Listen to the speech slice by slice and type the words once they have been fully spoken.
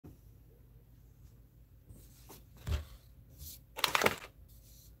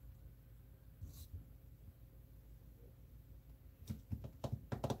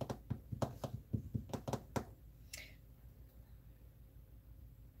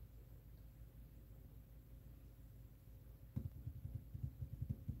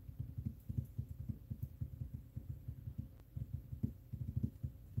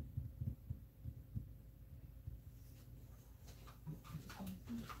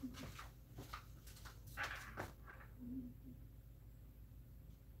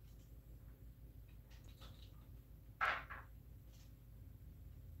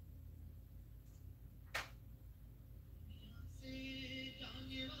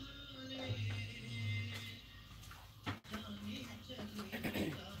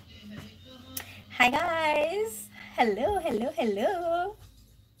Hi guys. Hello, hello, hello.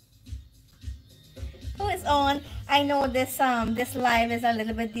 Who is on? I know this live is a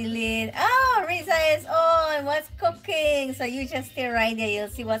little bit delayed. Oh, Riza is on. What's cooking? So you just stay right there. You'll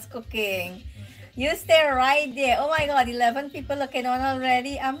see what's cooking. You stay right there. Oh my God, 11 people looking on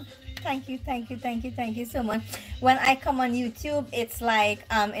already. Thank you, thank you, thank you, thank you so much. When I come on YouTube, it's like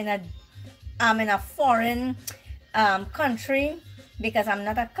I'm in a foreign country because I'm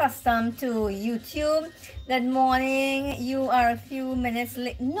not accustomed to YouTube. Good morning. You are a few minutes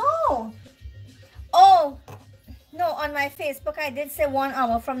late. No. Oh, no. On my Facebook, I did say 1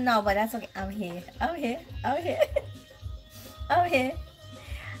 hour from now, but that's okay. I'm here. I'm here. I'm here. I'm here.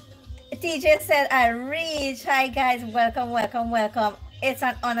 TJ said I reached. Hi guys. Welcome, welcome, welcome. It's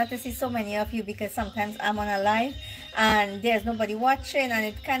an honor to see so many of you because sometimes I'm on a live and there's nobody watching and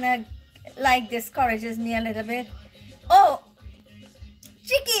it kind of like discourages me a little bit. Oh,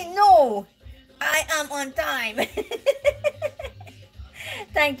 Chicky, no, I am on time.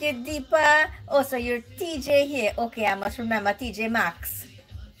 Thank you, Deepa. Oh, so you're TJ here. Okay, I must remember TJ Maxx.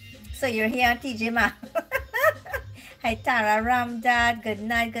 So you're here, TJ Maxx. Hi, Tara Ramdad. Good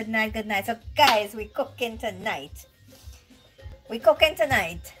night, good night, good night. So, guys, we're cooking tonight. We're cooking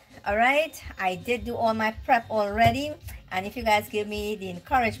tonight. All right. I did do all my prep already. And if you guys give me the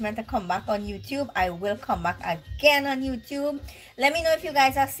encouragement to come back on YouTube, I will come back again on YouTube. Let me know if you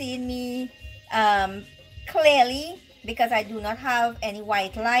guys are seeing me clearly because I do not have any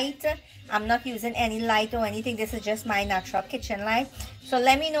white light. I'm not using any light or anything. This is just my natural kitchen light. So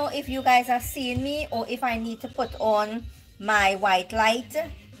let me know if you guys are seeing me or if I need to put on my white light.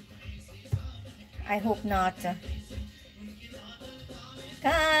 I hope not.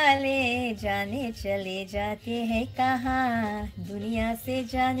 काले जाने चले जाते हैं कहाँ दुनिया से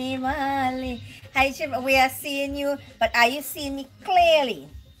जाने वाले. Hi Jim, we are seeing you, but are you seeing me clearly?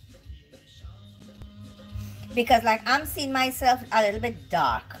 Because like I'm seeing myself a little bit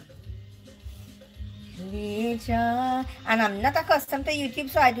dark. And I'm not accustomed to YouTube,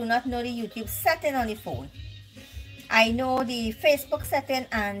 so I do not know the YouTube setting on the phone. I know the Facebook setting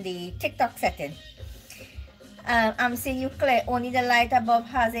and the TikTok setting. I'm seeing you clear. Only the light above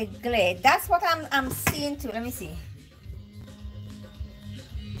has a glare. That's what I'm seeing too. Let me see.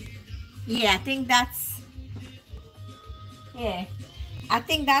 Yeah, I think that's. Yeah, I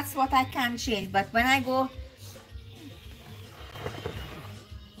think that's what I can change. But when I go,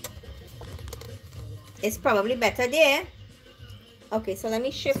 it's probably better there. Okay, so let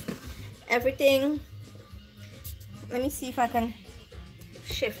me shift everything. Let me see if I can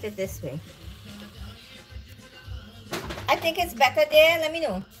shift it this way. I think it's better there. Let me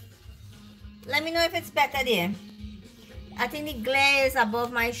know. Let me know if it's better there. I think the glare is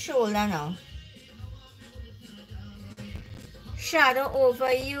above my shoulder now. Shadow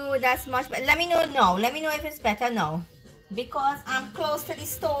over you. That's much better. Let me know now. Let me know if it's better now. Because I'm close to the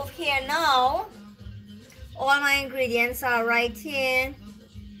stove here now. All my ingredients are right here.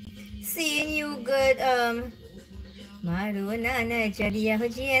 Seeing you good. Good night,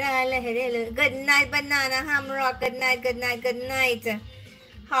 Banana Hamrock. Good night, good night, good night.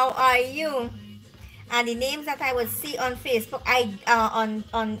 How are you? And the names that I would see on Facebook, on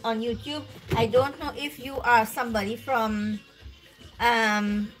YouTube, I don't know if you are somebody from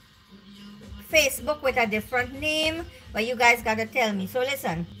Facebook with a different name, but you guys gotta tell me. So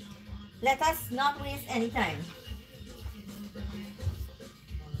listen, let us not waste any time.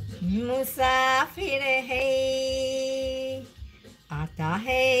 मुसाफिर है आता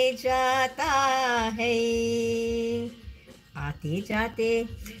है जाता है आते जाते.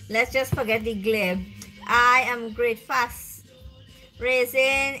 Let's just forget the glare. I am great. Fast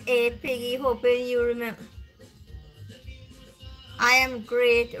raising a piggy, hoping you remember. I am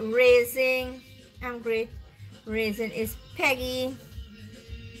great raising. I'm great raising is Peggy.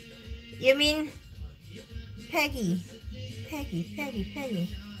 You mean Peggy? Peggy.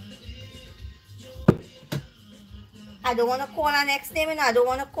 I don't want to call her next name, and I don't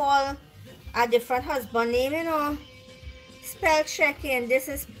want to call a different husband name, you know. Spell checking. This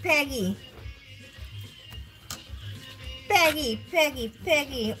is Peggy. Peggy.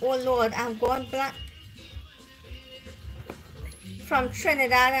 Oh Lord, I'm going black. From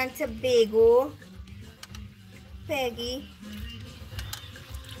Trinidad and Tobago. Peggy.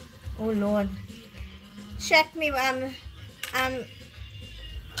 Oh Lord. Check me. I'm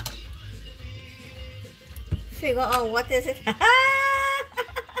figure out what is it.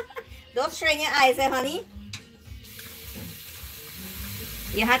 Don't strain your eyes, honey.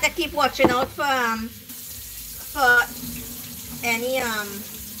 You have to keep watching out for any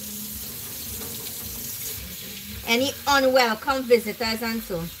unwelcome visitors and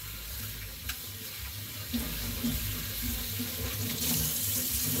so.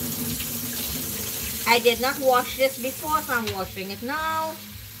 I did not wash this before, so I'm washing it now.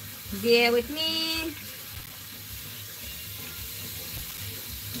 Bear with me.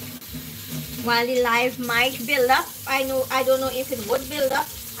 While the live might build up, I don't know if it would build up.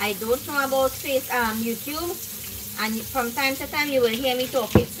 I don't know about YouTube, and from time to time you will hear me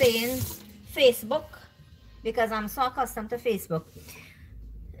talking saying Facebook because I'm so accustomed to Facebook.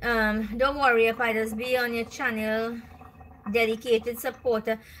 Don't worry if I just be on your channel, dedicated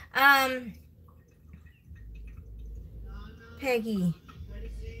supporter. Peggy,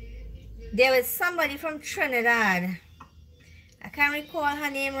 there was somebody from Trinidad. I can't recall her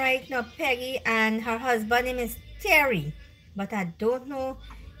name right now, Peggy, and her husband name is Terry. But I don't know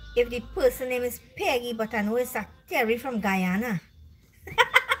if the person name is Peggy, but I know it's a Terry from Guyana.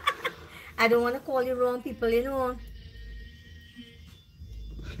 I don't want to call you wrong people, you know.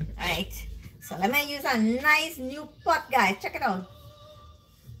 Alright, so let me use a nice new pot, guys. Check it out.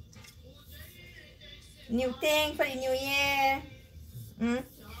 New thing for the new year.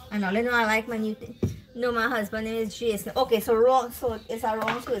 And all I know I like my new thing. No, my husband name is Jason. Okay, so wrong, so it's a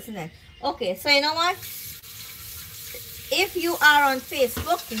wrong person then. Okay, so you know what? If you are on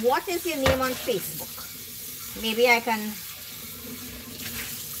Facebook, what is your name on Facebook? Maybe I can.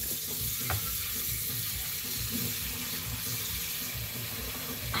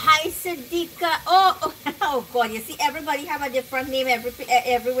 Hi, Sadika. Oh God, you see, everybody have a different name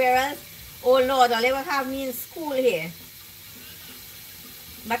everywhere else. Oh Lord, all they will have me in school here.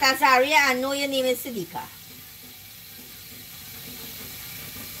 But Azaria, I know your name is Sidika.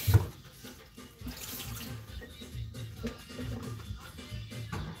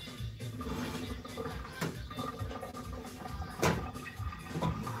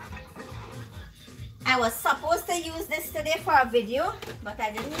 I was supposed to use this today for a video, but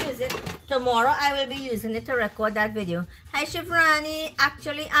I didn't use it. Tomorrow I will be using it to record that video. Hi Shivrani,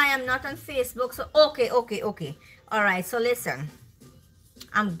 actually I am not on Facebook, so okay. All right, so listen.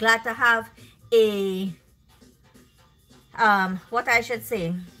 I'm glad to have a what I should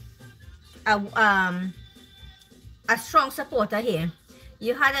say, a strong supporter here.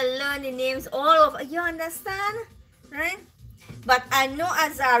 You had to learn the names all over, you understand, right? But I know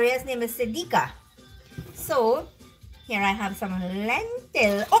Azaria's name is Sidika. So here I have some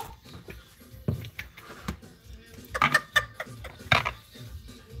lentil. Oh,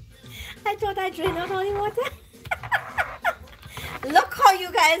 I thought I drained out all the water. Look how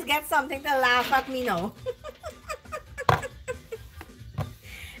you guys get something to laugh at me now.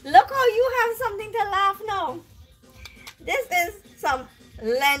 Look how you have something to laugh now. This is some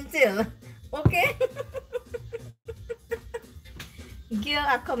lentil, okay? Girl,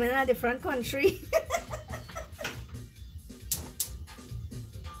 I come in a different country.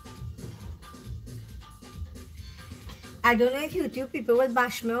 I don't know if YouTube people will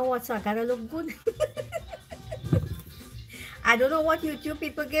bash me or what, so I gotta look good. I don't know what YouTube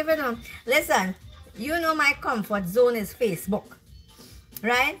people give it on. Listen, you know my comfort zone is Facebook,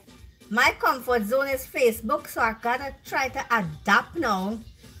 right? My comfort zone is Facebook, so I gotta try to adapt now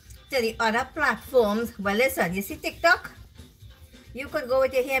to the other platforms. Well, listen, you see TikTok? You could go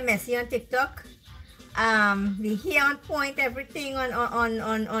with your hair messy on TikTok. The hair on point, everything on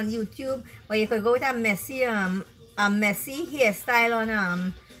YouTube. Or you could go with a messy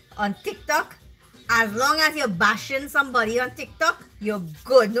hairstyle on TikTok. As long as you're bashing somebody on TikTok, you're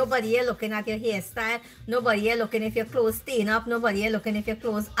good. Nobody here looking at your hairstyle. Nobody here looking if your clothes stain up. Nobody here looking if your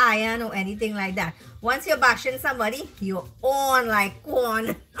clothes iron or anything like that. Once you're bashing somebody, you're on like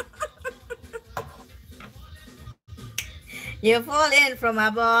corn. You're falling from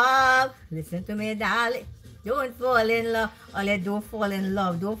above. Listen to me, darling. Don't fall in love. Only don't fall in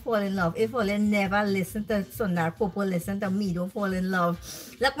love. Don't fall in love. If only never listen to Sundar Popo, listen to me. Don't fall in love.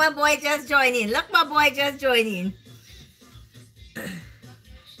 Look, my boy just joined in. Look, my boy just joined in.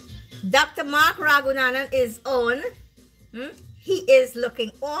 Dr. Mark Ragunanan is on. He is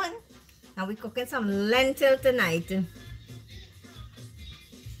looking on. And we're cooking some lentil tonight.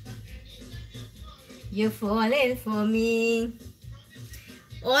 You're falling for me.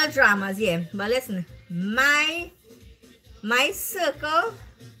 All dramas, yeah. But listen, my circle,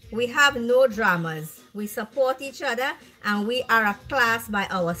 we have no dramas. We support each other and we are a class by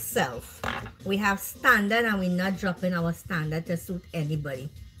ourselves. We have standard and we're not dropping our standard to suit anybody.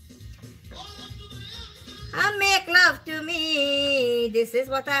 I make love to me. This is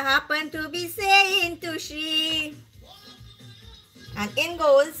what I happen to be saying to she. And in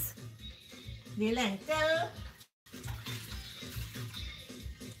goes the lentil.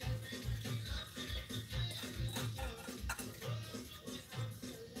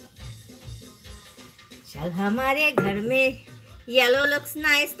 चल हमारे घर में Yellow looks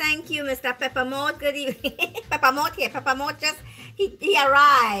nice. Thank you, Mr. Peppermint. Good evening. Peppermint here. Peppermint just, he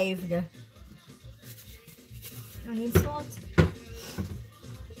arrived. I need salt.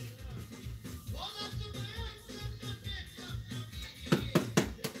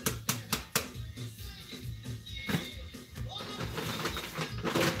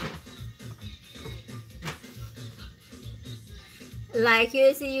 Like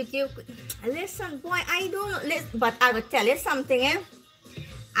you see YouTube. Listen, boy, I don't listen, but I will tell you something, eh?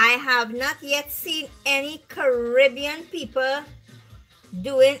 I have not yet seen any Caribbean people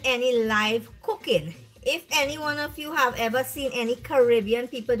doing any live cooking. If any one of you have ever seen any Caribbean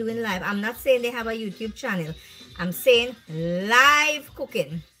people doing live, I'm not saying they have a YouTube channel. I'm saying live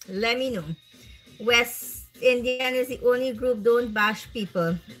cooking. Let me know. West Indian is the only group don't bash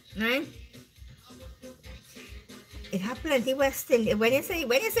people, right? It have plenty West Indian. When you say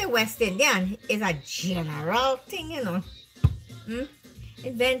West Indian, it's a general thing, you know.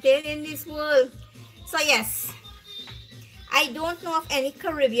 Invented in this world. So yes, I don't know of any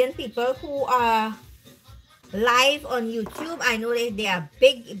Caribbean people who are live on YouTube. I know they are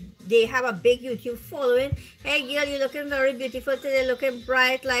big. They have a big YouTube following. Hey girl, you're looking very beautiful today. Looking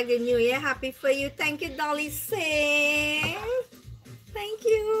bright like the new year. Happy for you. Thank you, Dolly Singh. Thank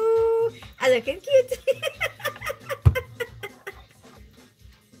you. I'm looking cute.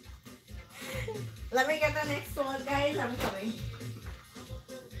 Let me get the next one, guys. I'm coming.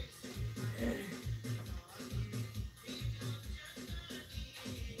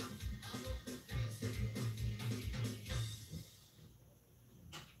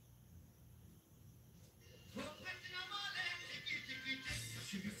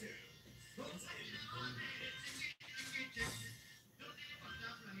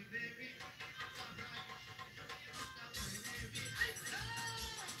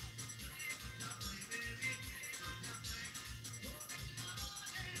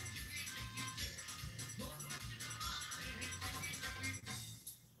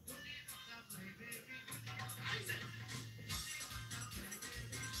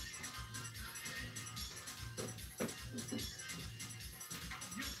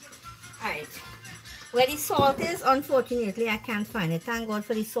 Alright. Where the salt is, unfortunately, I can't find it. Thank God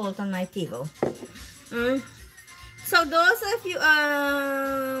for the salt on my table. So those of you,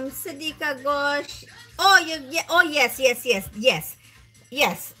 Siddiqa Gosh,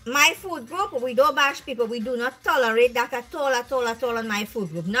 yes. My food group, we don't bash people. We do not tolerate that at all on my food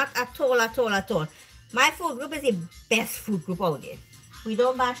group. Not at all. My food group is the best food group out there. We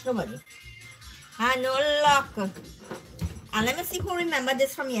don't bash nobody. And no luck. And let me see who remember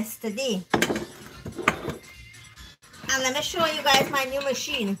this from yesterday. And let me show you guys my new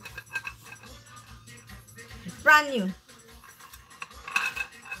machine. It's brand new.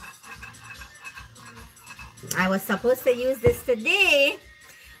 I was supposed to use this today.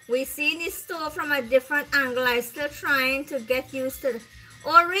 We seen this stove from a different angle. I'm still trying to get used to it.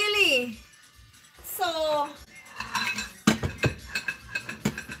 Oh, really? So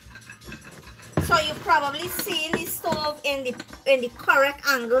you've probably seen the stove in the correct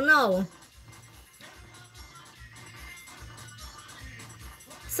angle now.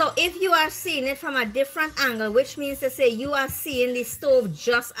 So if you are seeing it from a different angle, which means to say you are seeing the stove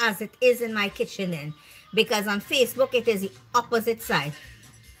just as it is in my kitchen then. Because on Facebook it is the opposite side.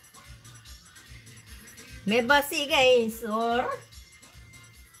 Me basi guys, or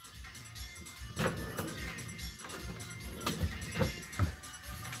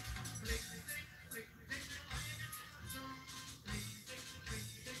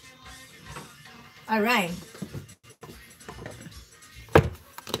all right.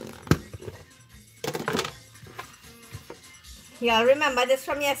 Y'all remember this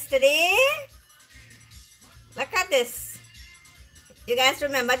from yesterday? Look at this. You guys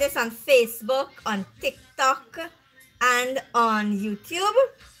remember this on Facebook, on TikTok, and on YouTube?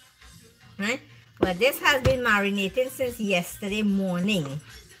 Right? Well, this has been marinating since yesterday morning.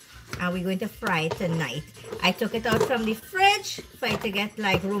 And we're going to fry it tonight. I took it out from the fridge for it to get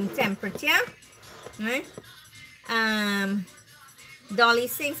like room temperature. Right? Dolly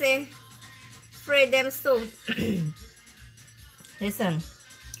Singh say, fry them so. Listen.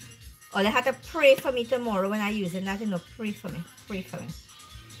 Oh, they have to pray for me tomorrow when I use it. Not enough. Pray for me. Pray for me.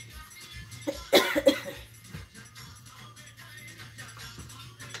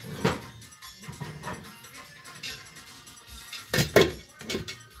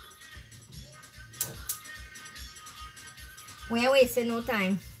 We're wasting no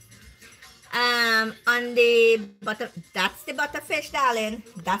time. On the butter, that's the butterfish, darling.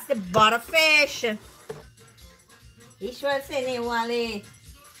 That's the butterfish. Ishwar Sene Wale.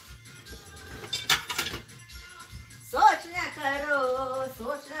 सोच ना करो,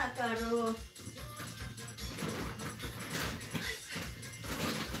 सोच ना करो.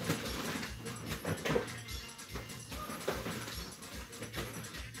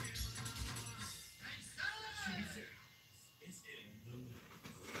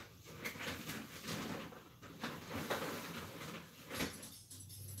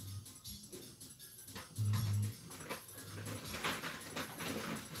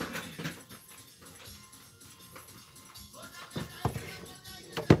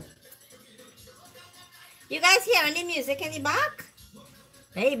 You guys hearing the music in the back?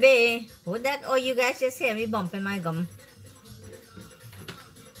 Maybe. Would that, or you guys just hear me bumping my gum?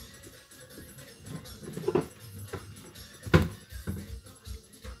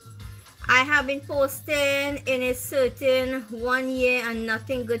 I have been posting in a certain 1 year and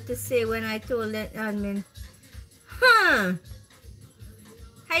nothing good to say when I told the admin. Huh.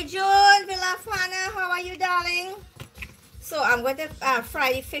 Hi June, Villafana, how are you darling? So I'm going to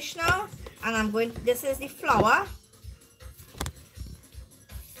fry the fish now, and I'm going, this is the flour.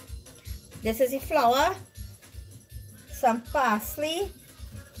 This is the flour, some parsley,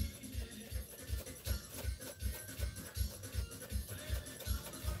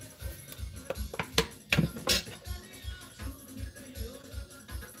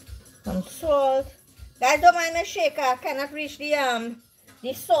 some salt. Guys, don't mind my shaker, I cannot reach the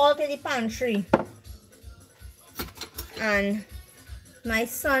salt in the pantry. And my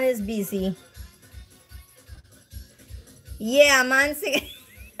son is busy. Yeah, man, sing.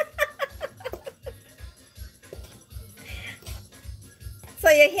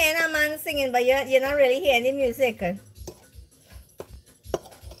 So you're hearing a man singing, but you're not really hearing the music.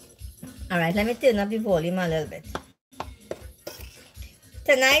 Alright, let me turn up the volume a little bit.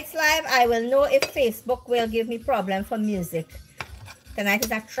 Tonight's live, I will know if Facebook will give me problem for music. Tonight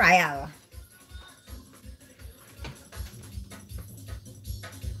is a trial.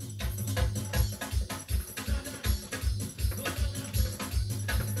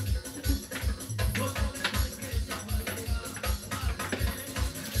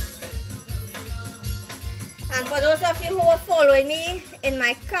 And for those of you who are following me in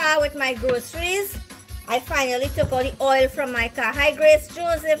my car with my groceries, I finally took all the oil from my car. Hi Grace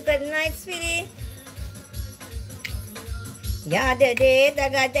Joseph, good night sweetie. Yeah,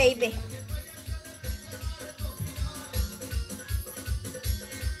 baby.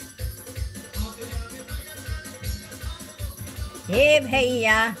 Hey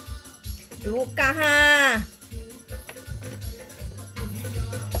भैया तू कहाँ?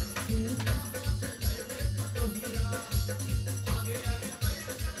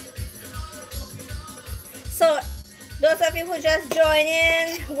 So those of you who just joined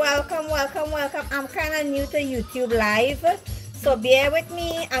in, welcome, welcome, welcome. I'm kind of new to YouTube Live, so bear with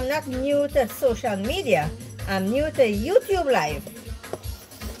me. I'm not new to social media. I'm new to YouTube Live.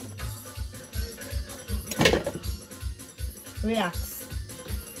 Relax.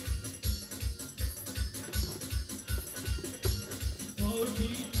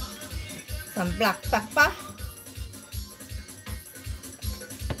 Some black pepper.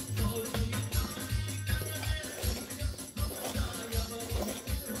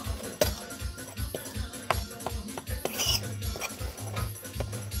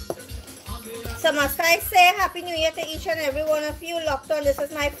 So must I say Happy New Year to each and every one of you locked on. This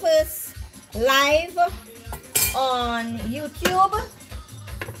is my first live on YouTube.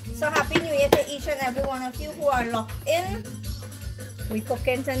 So Happy New Year to each and every one of you who are locked in. We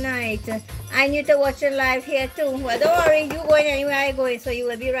cooking tonight. I need to watch it live here too. Well, don't worry, you going anywhere I go, so you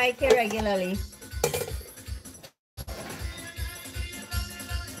will be right here regularly.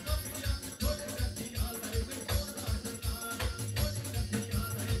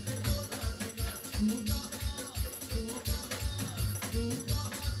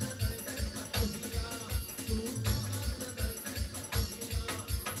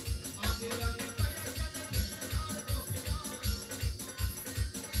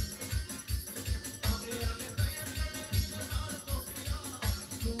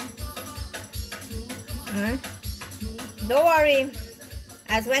 Don't worry,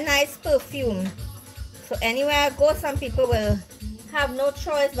 as when nice perfume. So anywhere I go, some people will have no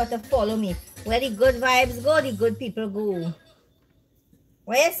choice but to follow me. Where the good vibes go, the good people go.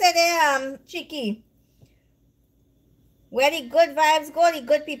 Where you say there, Cheeky? Where the good vibes go, the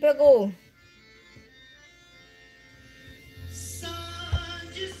good people go.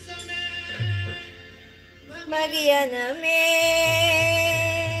 Magiana me,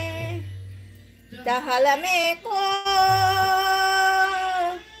 tahala me ko.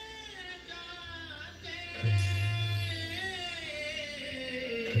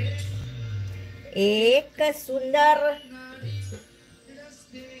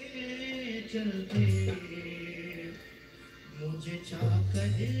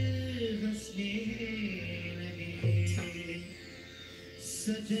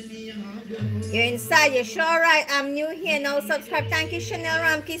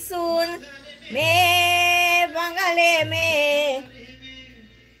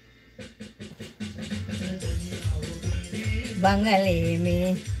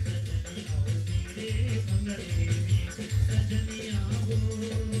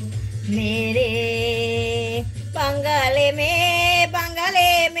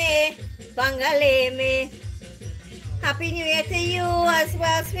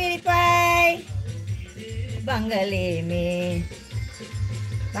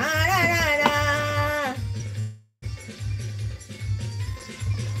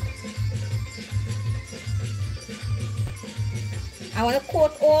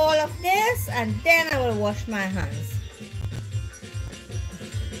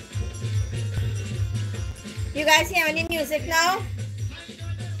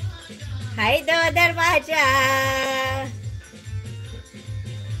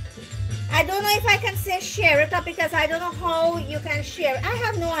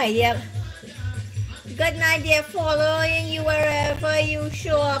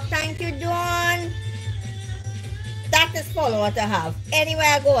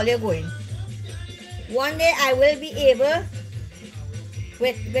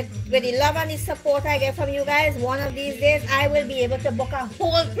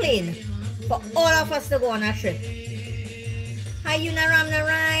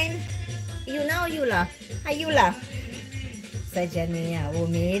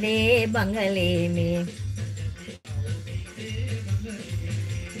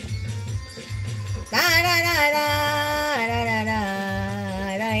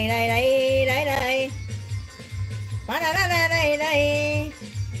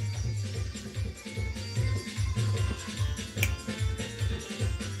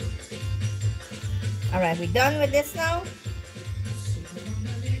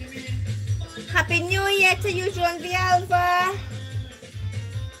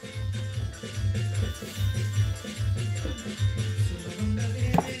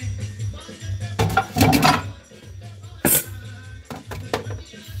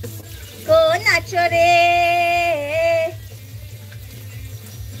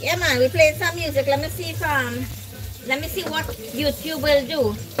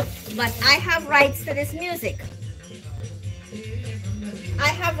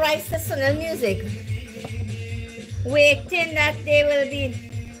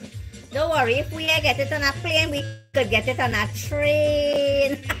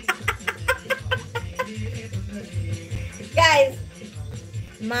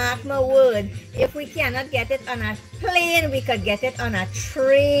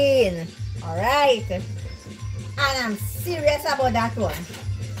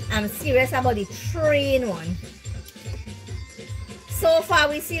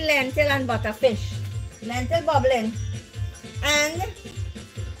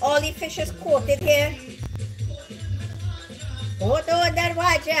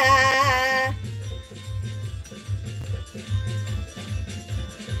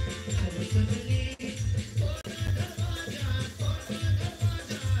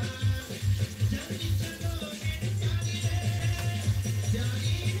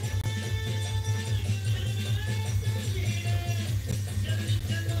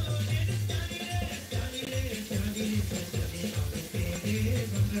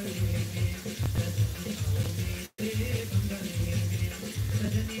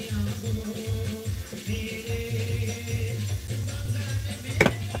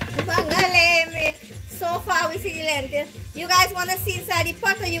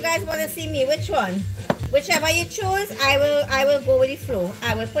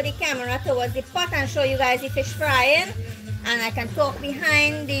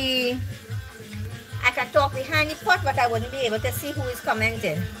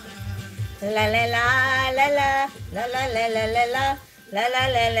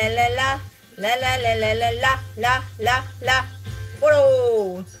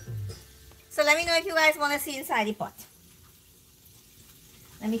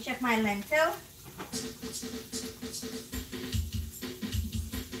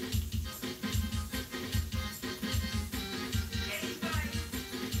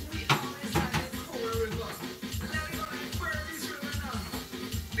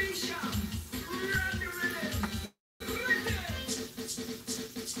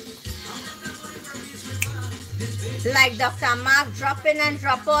 Like Dr. Mark, drop in and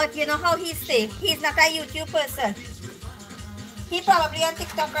drop out. You know how he stay. He's not a YouTube person. He probably on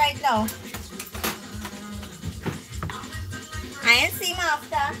TikTok right now. I ain't see him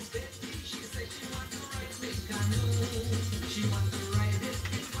after.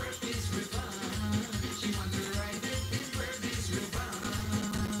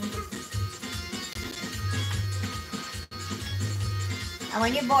 And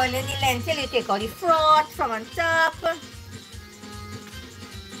when you boil in the lentil, you take all the froth from on top.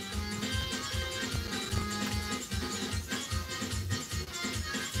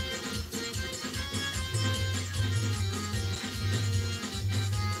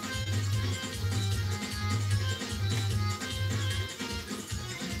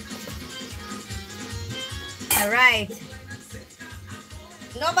 All right.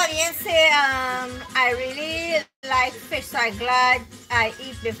 Nobody can say I really like fish, so I'm glad I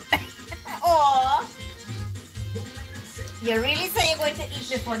eat before. Or you really say you're going to eat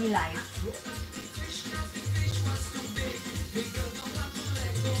before the live.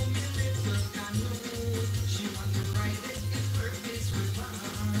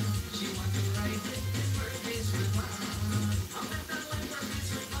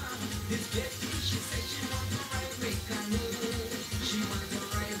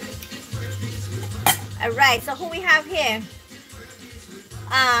 All right, so who we have here?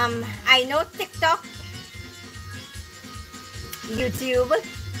 I know TikTok, YouTube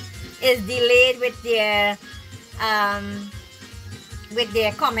is delayed with their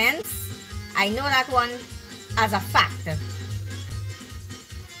comments. I know that one as a fact.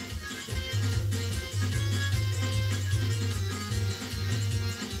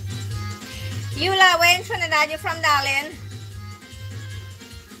 Eula, where in Trinidad you from, darling?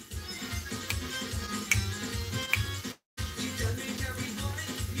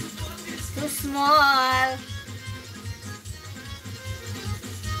 Too small.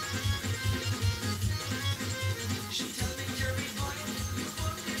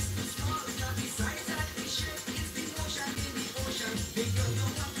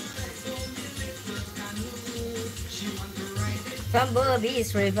 From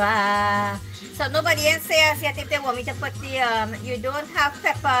Bobby's River. So nobody else says yet if they want me to put the you don't have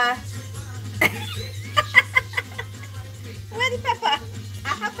pepper. Where the pepper? I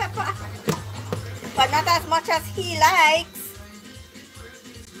have pepper, but not as much as he likes.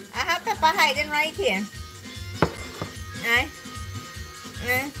 I have pepper hiding right here.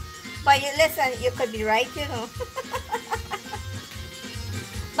 But you listen, you could be right, you know.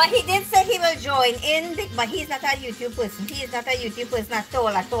 But he did say he will join in, but he's not a YouTube person. He is not a YouTube person at all,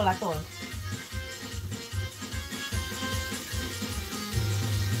 at all, at all.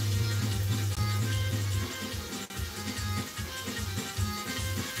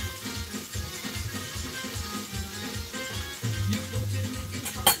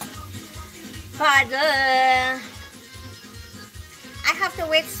 Father, I have to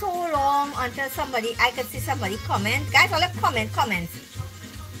wait so long until I can see somebody comment. Guys, all the comments.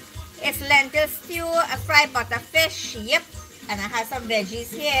 It's lentil stew, a fried butter fish, yep. And I have some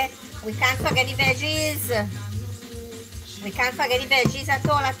veggies here. We can't forget the veggies. We can't forget the veggies at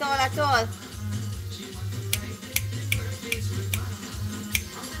all, at all, at all.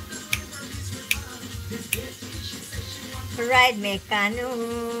 Ride me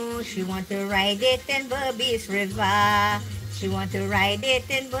canoe, she want to ride it in Bobby's River. She want to ride it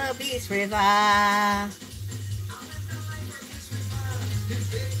in Bobby's River.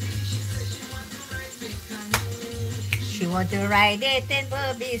 She want to ride it in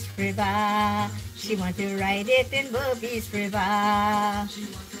Bobby's River. She want to ride it in Bobby's River.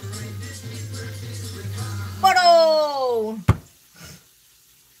 Photo!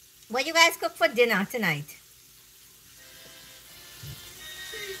 What you guys cook for dinner tonight?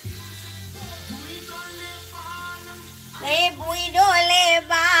 Le buido le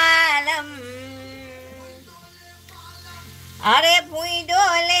balam. Are buido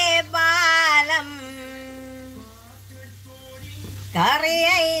le balam.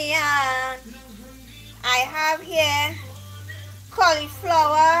 Kariya. I have here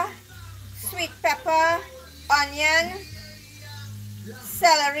cauliflower, sweet pepper, onion,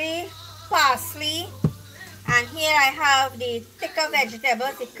 celery, parsley, and here I have the thicker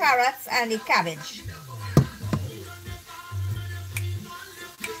vegetables, the carrots and the cabbage.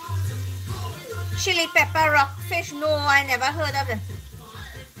 Chili pepper rockfish, no, I never heard of them.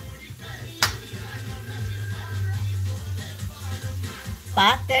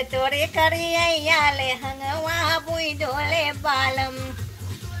 Patatore kariya le hangawa buido le balam.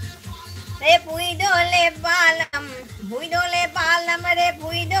 Le buido le balam. Buido le balam, re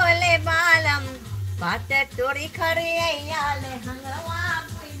buido le balam. Pateturi kariyale hangawa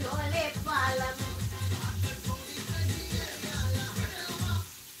pidole palam.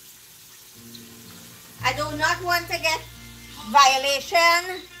 I do not want to get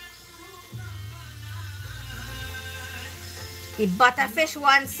violation. The butterfish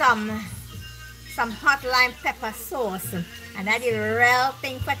wants some hot lime pepper sauce. And that's the real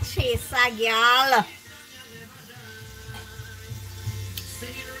thing for chaser, girl.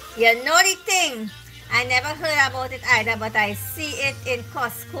 You know the thing. I never heard about it either, but I see it in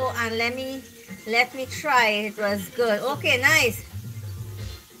Costco and let me try it. It was good. Okay, nice.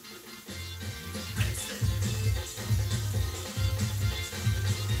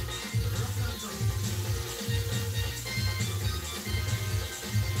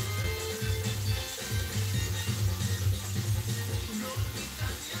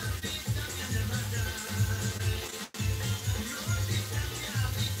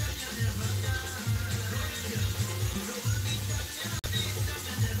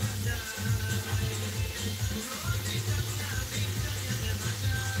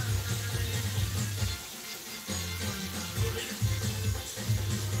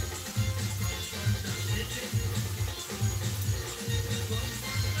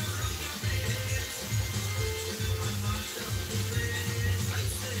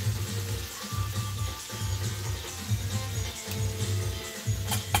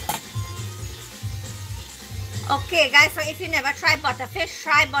 Okay guys, so if you never try butterfish,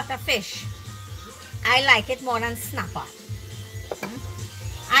 try butterfish. I like it more than snapper.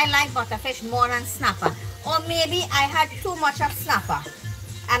 I like butterfish more than snapper. Or maybe I had too much of snapper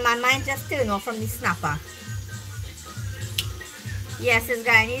and my mind just turned off from the snapper. Yes, it's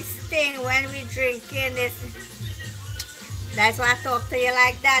Guyanese thing when we drinking this. That's why I talk to you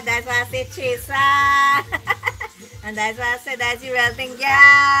like that. That's why I say chaser. And that's why I say that's the real thing,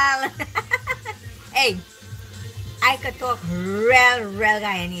 girl. Hey, I could talk real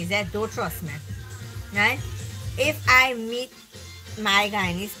Guyanese. Don't trust me. Right? If I meet my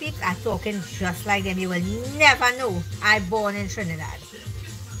Guyanese peeps, I'm talking just like them. You will never know I'm born in Trinidad.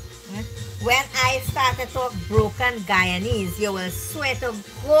 Right? When I start to talk broken Guyanese, you will swear to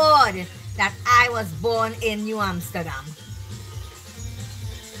God that I was born in New Amsterdam.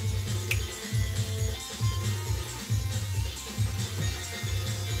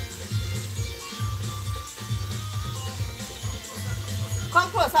 Come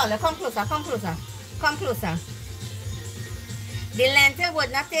closer, come closer, come closer, come closer. The lentil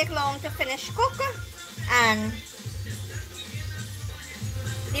would not take long to finish cook, and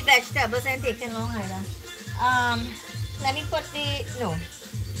the vegetables ain't taking long either. Let me put the, no.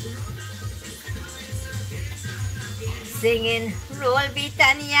 Singing, roll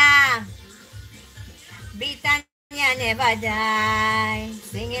Britannia, Britannia never die.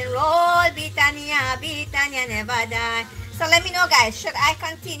 Singing, roll Britannia, Britannia never die. So let me know guys, should I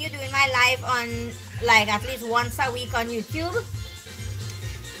continue doing my live on like at least once a week on YouTube?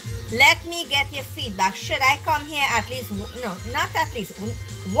 Let me get your feedback. Should I come here at least, no, not at least,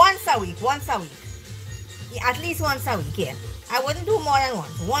 once a week, Yeah, at least once a week, yeah. I wouldn't do more than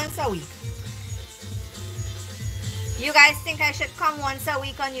once a week. You guys think I should come once a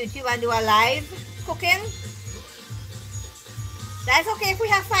week on YouTube and do a live cooking? That's okay if we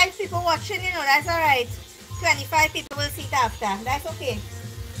have 5 people watching, you know, that's alright. 25 people will see it after. That's okay.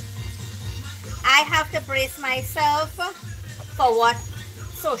 I have to brace myself for what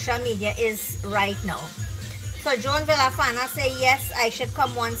social media is right now. So Joan Villafana say yes, I should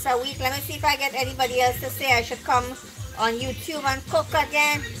come once a week. Let me see if I get anybody else to say I should come on YouTube and cook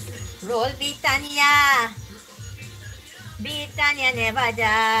again. Roll Britannia. Britannia never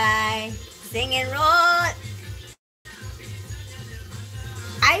die. Sing and roll.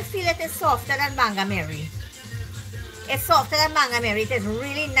 I feel it is softer than Bangameri. It's softer than Bangameri. It is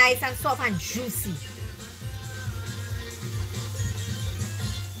really nice and soft and juicy.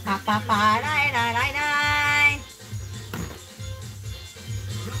 Pa pa pa, die, die, die, die.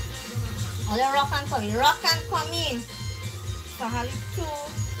 Oh, the rock and come in. Rock and come in. So have it too.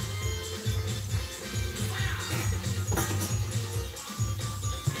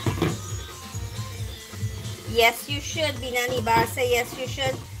 Yes, you should. Binani Bar say yes, you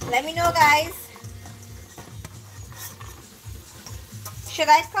should. Let me know, guys. Should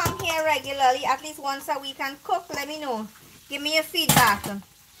I come here regularly, at least once a week and cook? Let me know. Give me your feedback.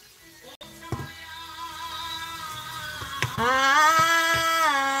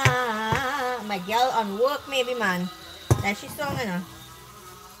 My girl on work maybe, man. That's she's song, you know.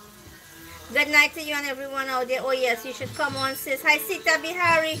 Good night to you and everyone out there. Oh yes, you should come on, sis. Hi, Sita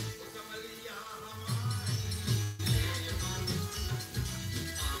Bihari.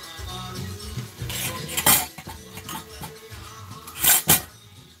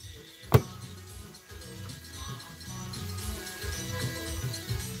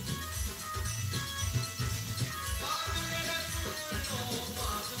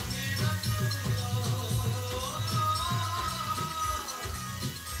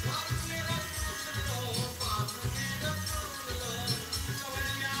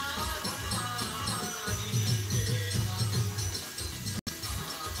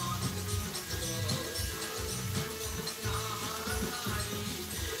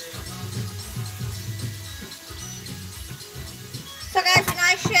 guys, you know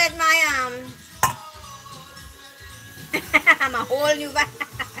I shared my I'm a whole new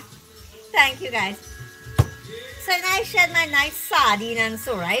thank you guys. So now I shared my nice sardine and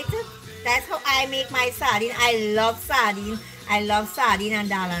so, right? That's how I make my sardine. I love sardine. I love sardine and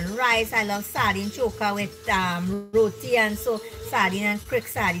dal and rice. I love sardine choka with roti and so, sardine and crick,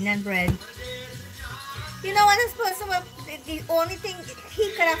 sardine and bread. You know what this person was, the only thing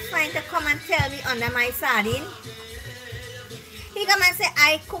he could have find to come and tell me under my sardine, he come and say,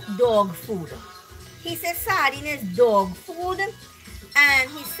 I cook dog food. He said sardine is dog food, and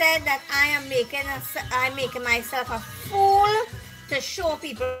he said that I'm making myself a fool to show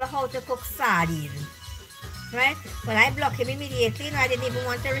people how to cook sardine. Right? But I blocked him immediately, and I didn't even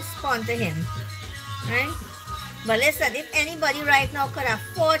want to respond to him. Right? But listen, if anybody right now could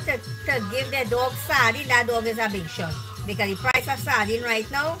afford to give their dog sardine, that dog is a big shot. Because the price of sardine right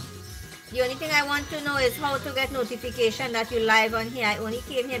now, the only thing I want to know is how to get notification that you live on here. I only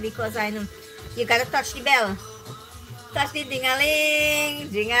came here because I know you gotta touch the bell. Touch the ding-a-ling,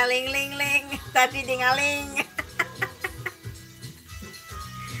 ding-a-ling-ling-ling, touch the ding-a-ling.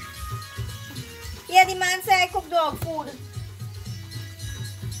 Yeah, the man said I cook dog food.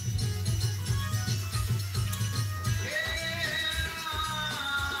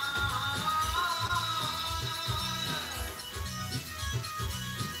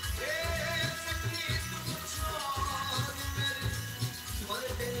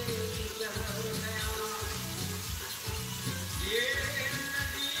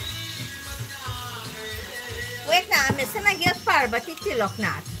 Wait now, I'm missing my girl Parvati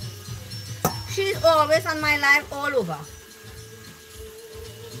Tiloknath. She's always on my live all over.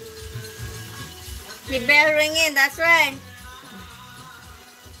 The bell ringing, that's right.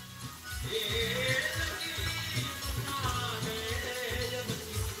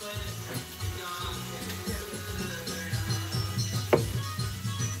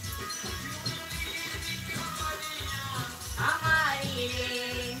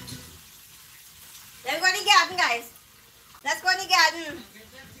 Let's go in the garden, guys. Let's go in the garden.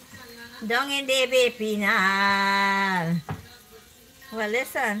 Down in the baby now. Well,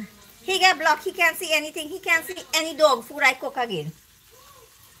 listen. He got blocked. He can't see anything. He can't see any dog food I cook again.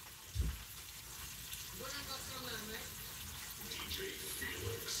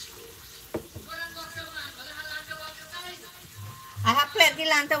 I have plenty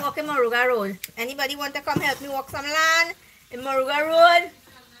land to walk in Moruga Road. Anybody want to come help me walk some land in Moruga Road?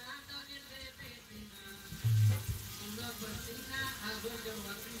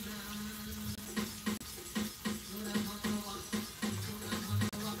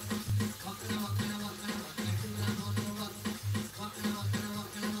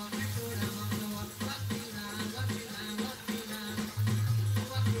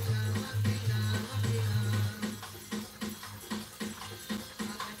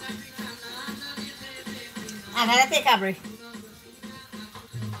 I gotta take a break.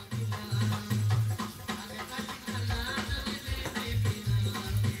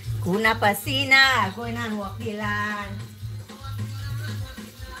 Kuna pasina, going on walk the land.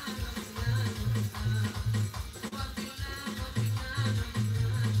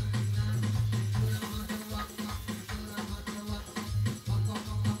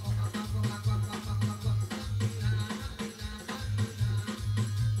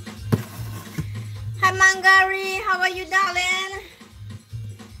 Hi Mangari, how are you, darling?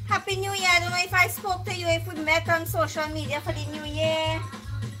 Happy New Year. I don't know if I spoke to you, if we met on social media for the New Year.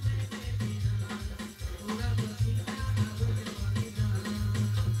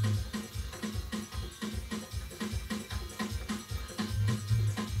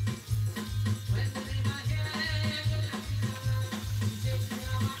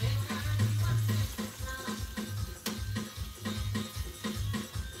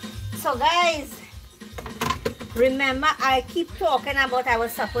 So guys, remember I keep talking about I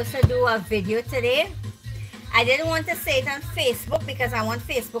was supposed to do a video today. I didn't want to say it on Facebook because I want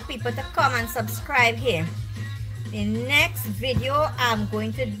Facebook people to come and subscribe here. The next video I'm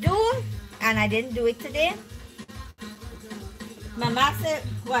going to do, and I didn't do it today. Mama said,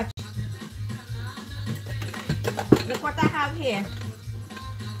 watch. Look what I have here.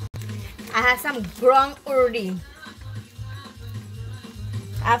 I have some ground urdi.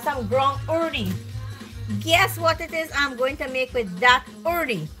 I have some ground urdi. Guess what it is I'm going to make with that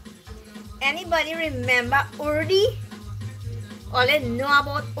urdi? Anybody remember urdi? Or you know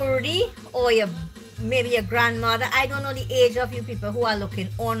about urdi? Or maybe your grandmother? I don't know the age of you people who are looking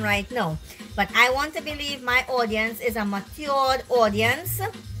on right now. But I want to believe my audience is a matured audience.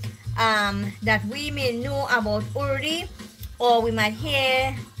 That we may know about urdi. Or we might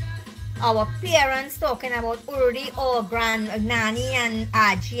hear our parents talking about urdi, or grand nanny and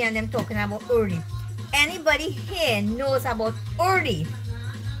aji and them talking about urdi. Anybody here knows about urdi?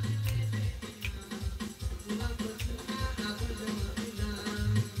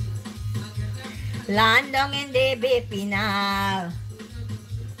 Land down in the Bepinal.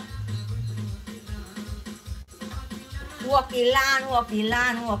 Walkie land, walkie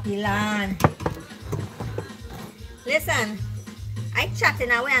land, walkie land. Listen, I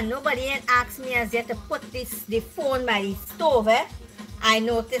chatting away and nobody ain't asked me as yet to put the phone by the stove, eh? I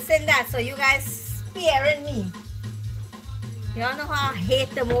noticing that, so you guys sparing me. You all know how I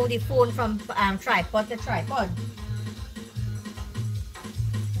hate to move the phone from tripod to tripod.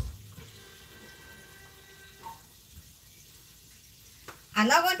 I'm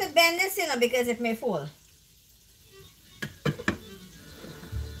not going to bend this, because it may fall.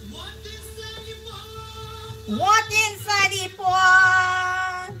 What inside the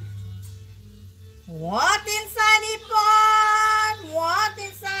pot? What inside the pot? What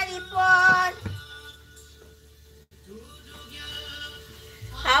inside the pot?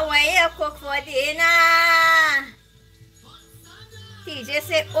 How are you cook for dinner? TJ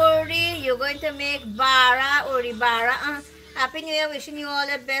say, Uri, you're going to make bara, Uri bara. Happy New Year, wishing you all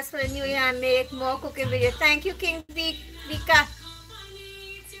the best for the new year and make more cooking videos. Thank you, King Vika.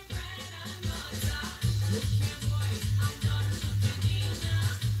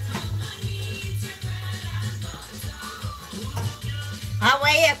 How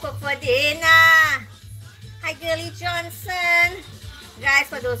are you cook for dinner? Hi, Girly Johnson. Guys,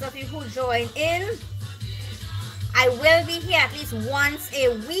 for those of you who join in, I will be here at least once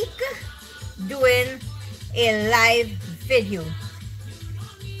a week doing a live video.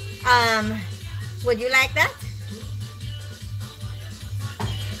 Would you like that?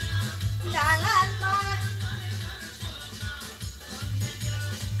 La, la, la.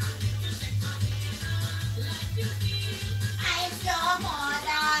 I'm your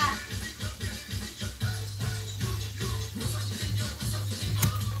mother.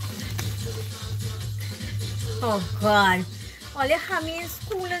 Oh God, all you have me in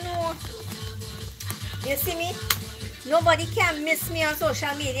school and all. You see me? Nobody can miss me on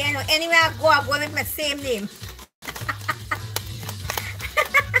social media. You know, anywhere I go with my same name.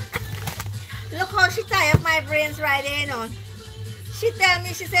 Look how she tie up my brains right there, you know. She tell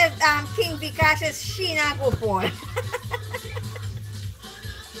me, she said, King Vika says she not go for it.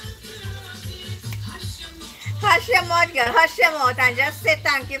 Hush your mouth, girl. Hush your mouth and just say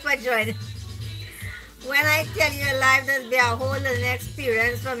thank you for joining. When I tell you life, there's be a whole little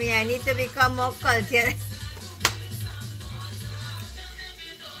experience for me. I need to become more cultured.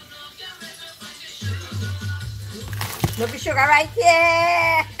 Look at sugar right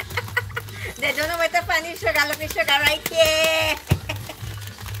here. They don't know where to find the sugar. Look at sugar right here.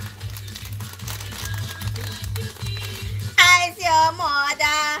 I's your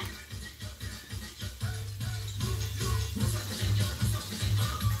mother.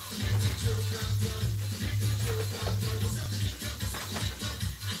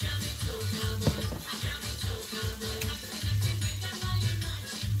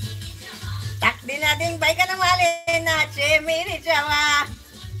 Tak din natin bay ka na malin na Chemini Chama.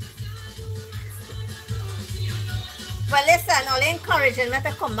 Well, listen, all encouraging me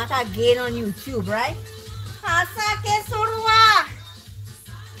to come back again on YouTube, right? Hasake surwa.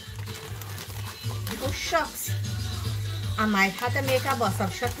 Oh, shucks. I might have to make a bus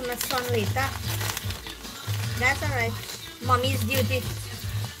of shot to my son later. That's alright. Mommy's duty.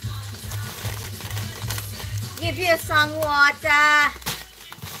 Give you some water.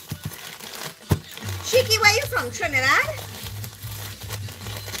 Chicky, where you from? Trinidad?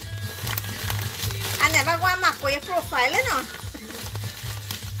 I never go and mark your profile, you know.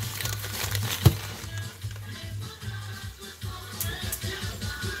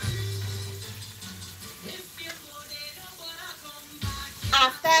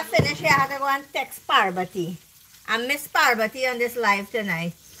 After I finish, I have to go and text Parvati. I miss Parvati on this live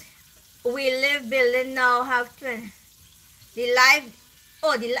tonight. We live building now have 20. The live,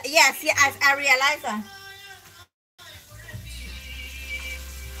 oh, yes, I realize that.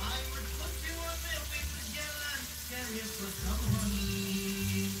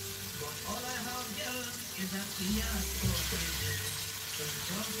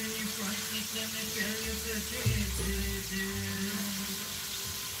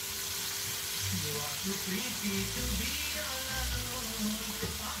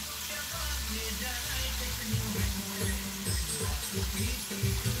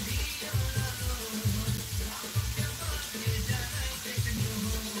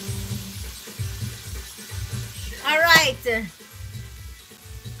 All right.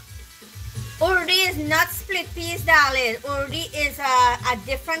 Urdi is not split peas, darling. Urdi is a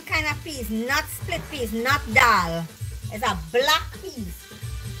different kind of peas, not split peas, not dal. It's a black peas.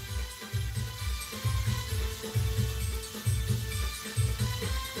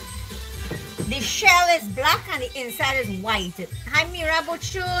 The shell is black and the inside is white. Hi, Mira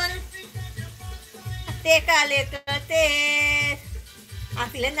Butchun. Take a little taste. I'm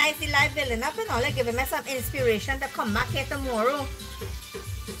feeling nice, the live building up and all. Like giving me some inspiration to come back here tomorrow.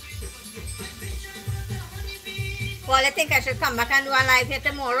 Well, I think I should come back and do a live here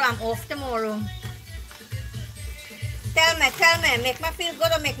tomorrow. I'm off tomorrow. Tell me, make me feel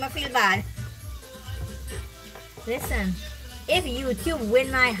good or make me feel bad? Listen, if YouTube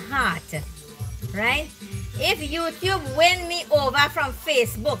win my heart, right? If YouTube win me over from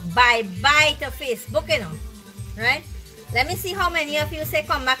Facebook, bye-bye to Facebook, you know, right? Let me see how many of you say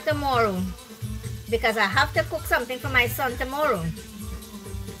come back tomorrow. Because I have to cook something for my son tomorrow.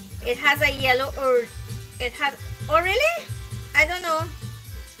 It has a yellow or it has, oh really? I don't know.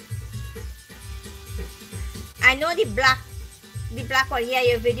 I know the black one. Yeah,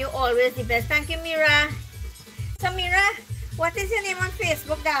 your video always the best. Thank you, Mira. So Mira, what is your name on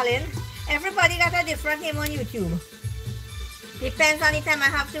Facebook, darling? Everybody got a different name on YouTube. Depends on the time I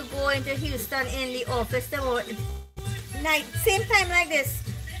have to go into Houston in the office tomorrow. Night, same time like this.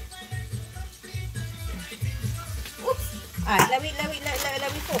 Oops. Alright, let me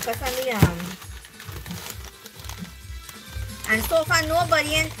focus on the And so far nobody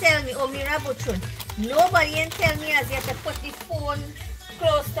can tell me, oh Mira Butchun, nobody can tell me as yet to put the phone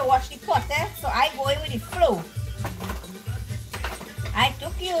close to watch the pot, eh? So I go in with the flow. I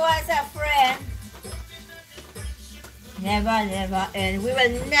took you as a friend. Never, never end. We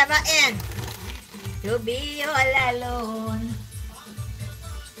will never end to be all alone.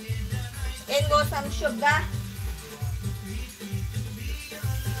 In goes some sugar.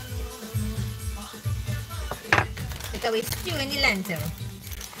 Because we're stewing the lentil.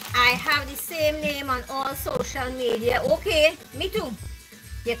 I have the same name on all social media. Okay, me too.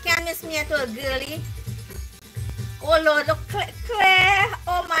 You can't miss me at all, girly. Oh Lord, look, Claire.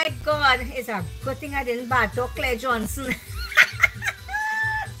 Oh my God. It's a good thing I didn't bad talk Claire Johnson.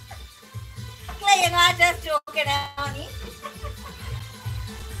 Claire, you know, I'm just joking, honey.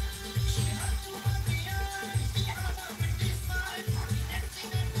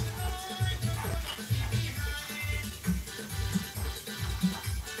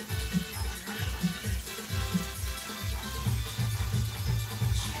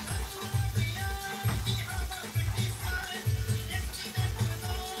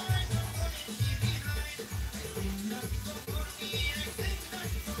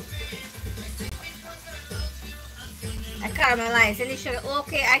 Caramelized and sugar.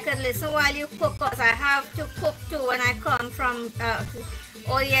 Okay, I could listen while you cook because I have to cook too when I come from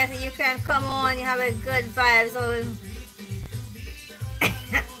oh yes, you can come on, you have a good vibe. So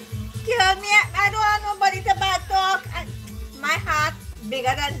kill me, I don't want nobody to bad talk. My heart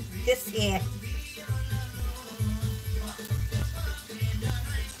bigger than this here.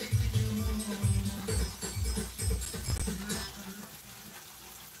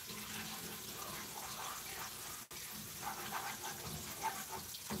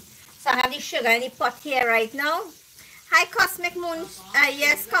 So I have the sugar in the pot here right now. Hi Cosmic Moon,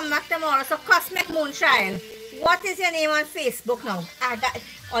 yes, come back tomorrow. So Cosmic Moonchild, what is your name on Facebook now?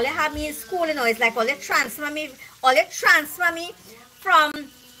 All you have me in school, you know, it's like all you transfer me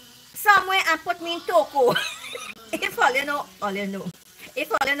from somewhere and put me in Toko. If all you know.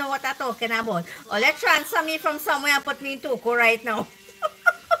 If all you know what I'm talking about. All you transfer me from somewhere and put me in Toko right now.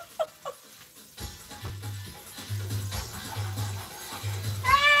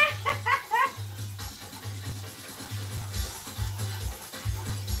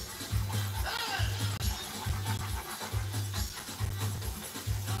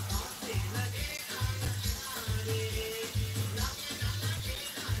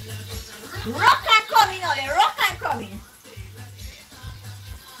 Rock and coming, Ollie, rock and coming.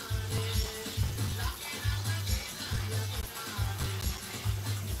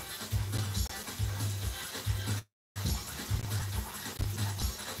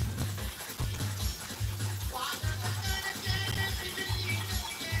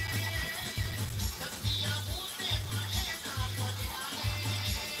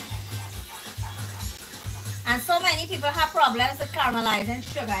 And so many people have problems with caramelizing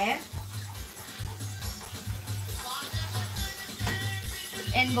sugar, eh?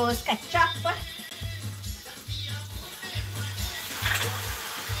 In goes ketchup.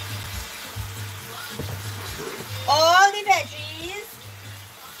 All the veggies.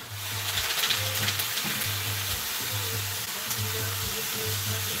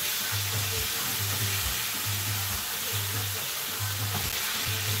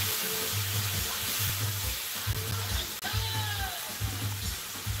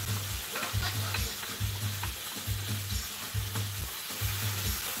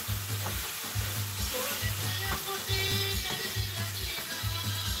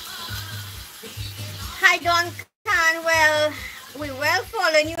 Hi, Don Khan. Well, we well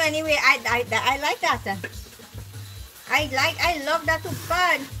following you anyway. I like that. I love that too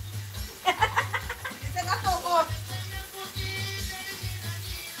bad. It's not so good.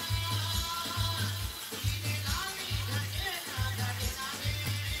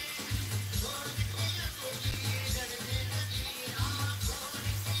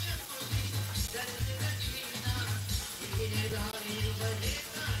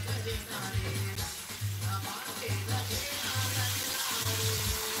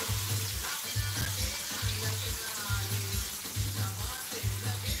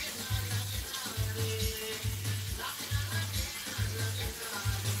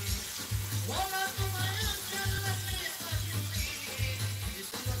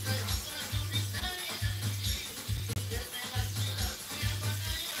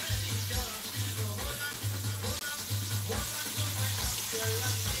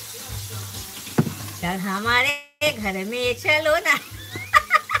 चल हमारे घर में चलो ना.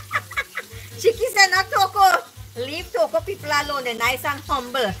 Chicky said not Toko. Leave Toko people alone. They're nice and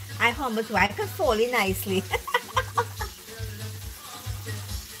humble. I humble too. I can fall in nicely.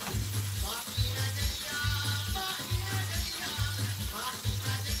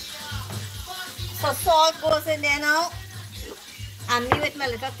 So salt goes in there now. And me with my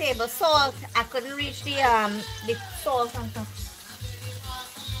little table salt. I couldn't reach the salt on top.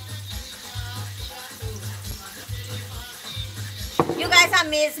 You guys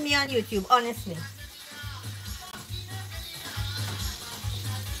amaze me on YouTube, honestly.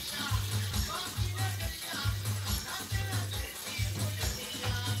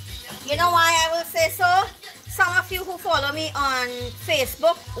 You know why I will say so? Some of you who follow me on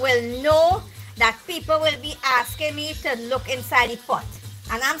Facebook will know that people will be asking me to look inside the pot.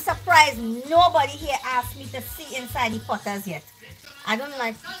 And I'm surprised nobody here asked me to see inside the pot as yet. I don't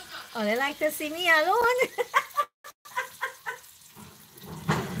like, oh, they like to see me alone.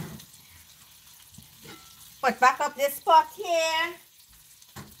 Put back up this pot here.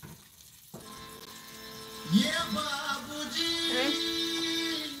 Yeah, babuji.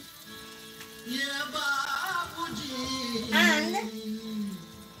 Yeah, babuji. And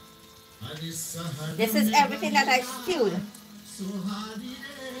this is everything that I stewed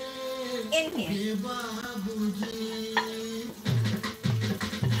in here.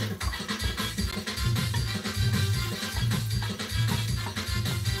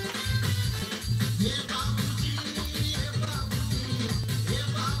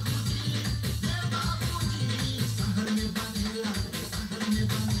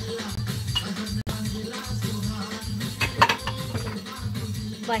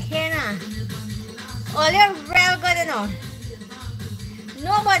 But here now, all you're real good enough.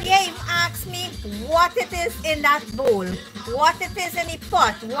 Nobody even asked me what it is in that bowl, what it is in the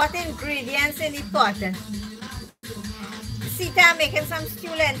pot, what ingredients in the pot. Sita, I'm making some stew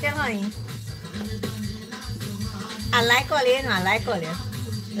lentil, honey. I like all you, I like all you.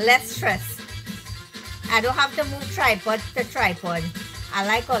 Less stress. I don't have to move tripod to tripod. I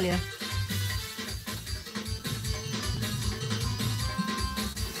like all you.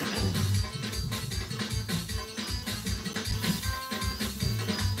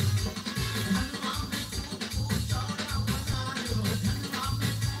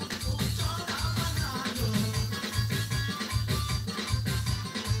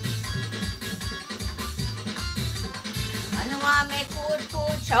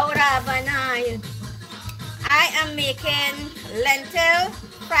 I am making lentil,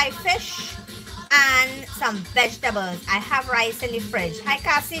 fried fish, and some vegetables. I have rice in the fridge. Hi,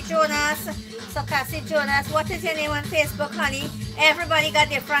 Cassie Jonas. So, Cassie Jonas, what is your name on Facebook, honey? Everybody got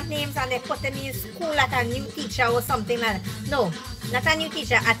different names and they put them in school like a new teacher or something like that. No, not a new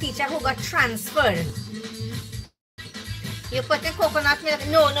teacher, a teacher who got transferred. You put in coconut milk?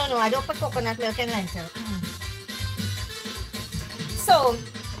 No, I don't put coconut milk in lentil. So,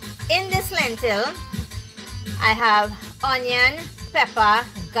 in this lentil, I have onion, pepper,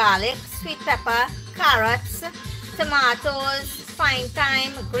 garlic, sweet pepper, carrots, tomatoes, fine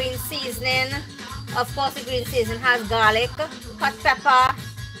thyme, green seasoning. Of course, the green seasoning has garlic, hot pepper,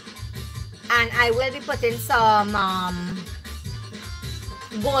 and I will be putting some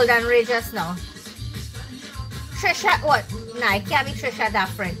golden ray just now. Trisha, what? Nah, it can't be Trisha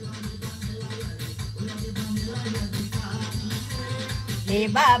different. Hey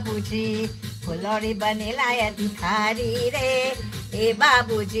babuji, pulori banila ya tihari re. Hey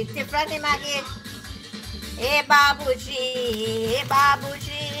babuji, different imagi. Hey babuji, hey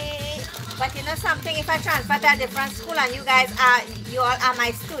babuji. But you know something, if I transfer to a different school and you guys are, you all are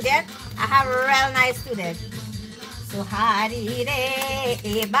my student, I have a real nice student. So hari re,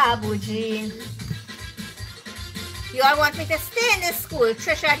 hey babuji. You all want me to stay in this school,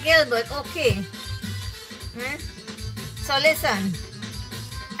 Trisha Gilbert, okay. So listen,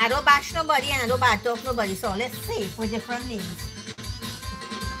 I don't bash nobody and I don't bad talk nobody, so let's say for different names.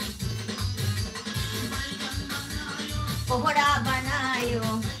 Kohora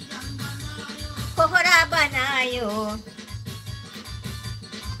banayo, kohora banayo.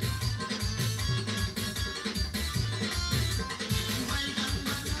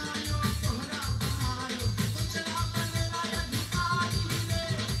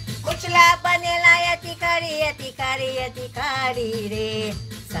 कुचला बनेला यति कारी रे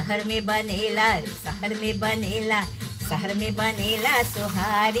शहर में बनेला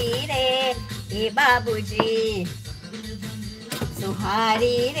सुहारी रे हे बाबूजी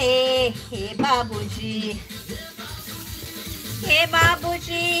सुहारी रे हे बाबूजी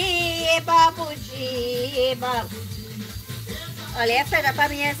olha para pra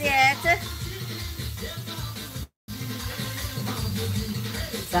minha dieta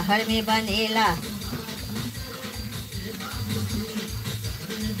शहर में बनेला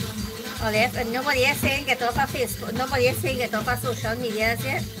और nobody is saying get off of Facebook, nobody is saying get off of social media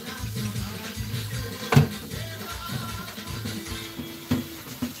yet.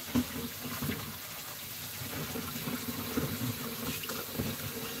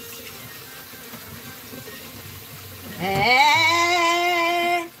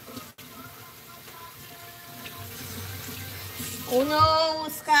 Uno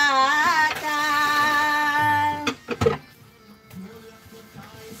उसका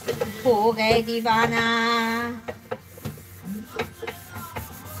हो गए दीवाना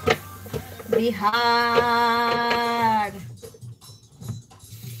बिहार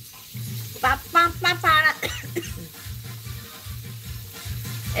पापा पापा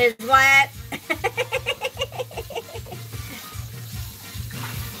is what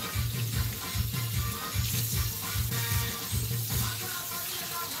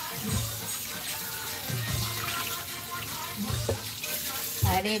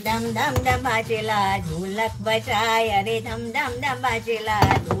अरे दम दम दम बाजेला ढोलक बजाए अरे दम दम दम बाजेला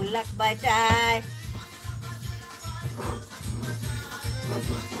ढोलक बजाए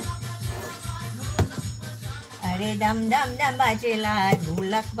अरे दम दम दम बाजेला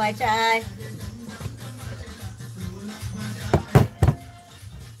ढोलक बजाए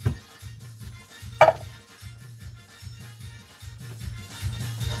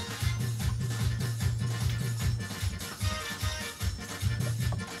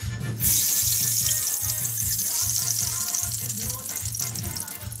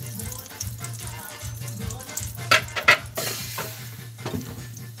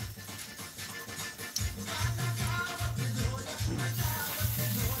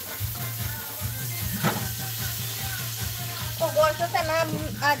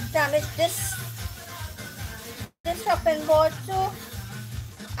I damaged this chopping board too.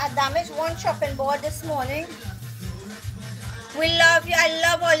 I damaged one chopping board this morning. We love you. I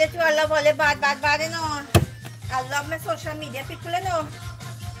love all it. I love all it. Bad, you know. I love my social media people, you know.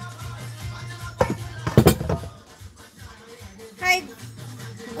 Hi,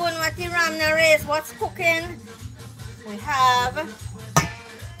 Gunwati Ramna Race. What's cooking? We have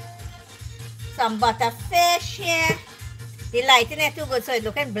some butterfish here. The lighting is too good, so it's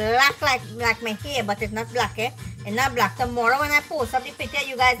looking black like my hair, but it's not black, eh? It's not black. Tomorrow when I post up the picture,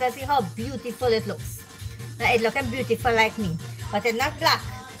 you guys will see how beautiful it looks. Now, it's looking beautiful like me, but it's not black.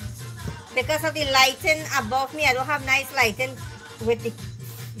 Because of the lighting above me, I don't have nice lighting with the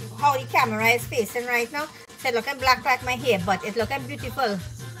how the camera is facing right now. So it's looking black like my hair, but it's looking beautiful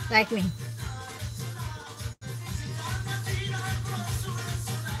like me.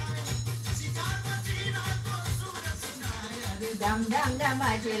 Dum dum dum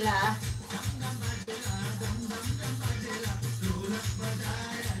bajela.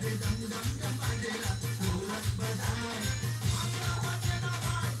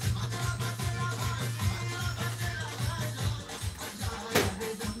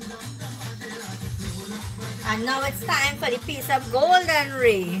 And now it's time for the piece of golden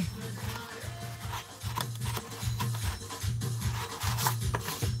ray.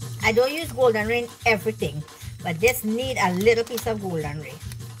 I don't use golden ray in everything, but this need a little piece of golden ray.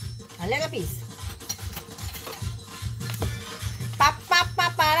 A little piece. Pa, pa,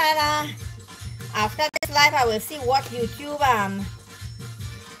 pa, pa, da, da. After this live, I will see what YouTube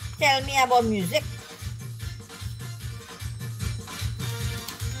tell me about music.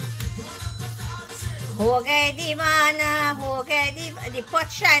 Ho gaye divana, ho gaye divana. The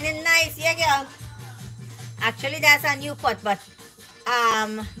pot shining nice, yeah, girl. Actually, that's a new pot, but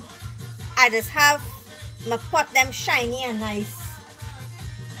I just have my pot them shiny and nice.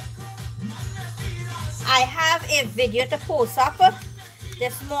 I have a video to post up.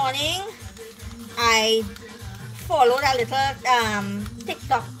 This morning I followed a little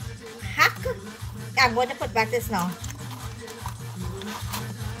TikTok hack. I'm going to put back this now.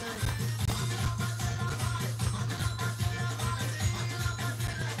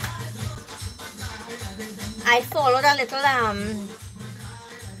 I followed a little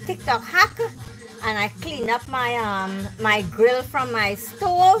TikTok hack, and I cleaned up my grill from my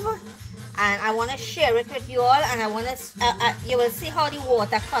stove, and I want to share it with you all. And I want to you will see how the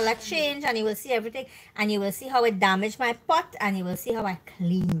water color change, and you will see everything, and you will see how it damaged my pot, and you will see how I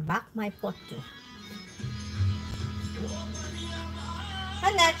clean back my pot too.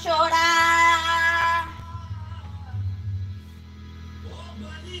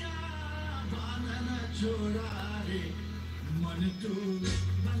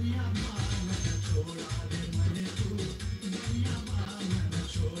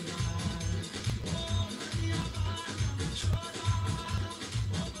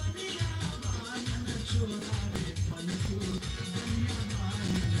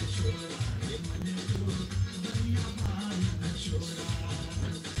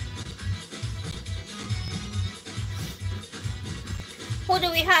 Who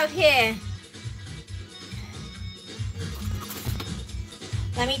do we have here?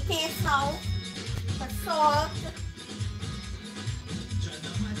 Let me taste now. The salt.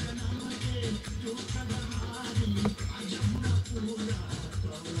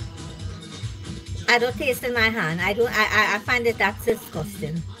 I don't taste in my hand. I find it that's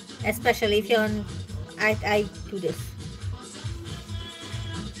disgusting. Especially if you're on, I do this.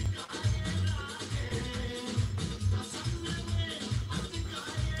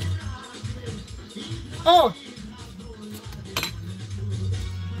 Oh!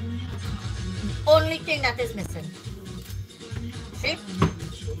 Only thing that is missing. See?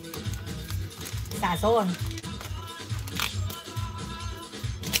 Sazon.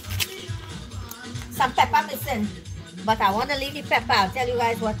 Some pepper missing. But I want to leave the pepper. I'll tell you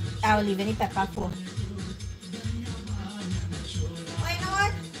guys what I'll leave any pepper for. Oh, you know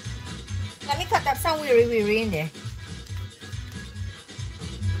what? Let me cut up some wiri in there.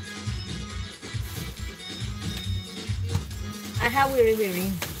 I have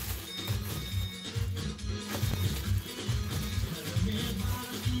wiri.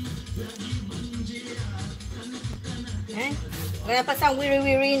 Okay. I'm gonna put some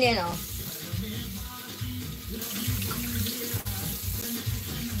wiri in there now.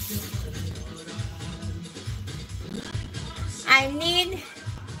 I need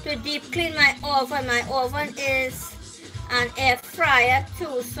to deep clean my oven. My oven is an air fryer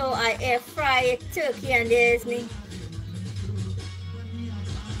too, so I air fry turkey, and there's me.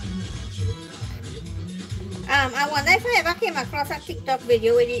 I wonder if I ever came across a TikTok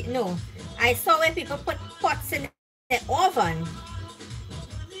video with it. No, I saw where people put pots in the oven.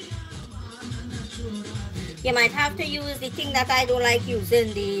 You might have to use the thing that I don't like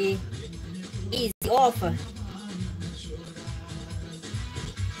using, the easy off. So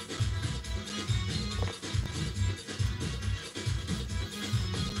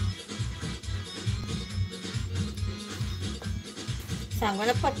I'm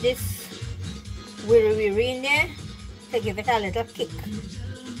gonna put this wiri in there to give it a little kick.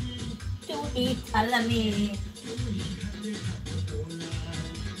 To eat alami.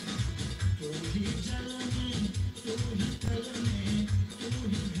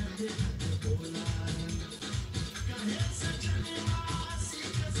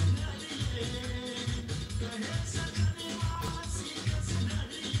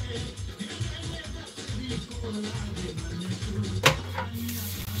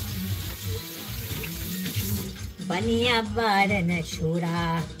 Baniya Badana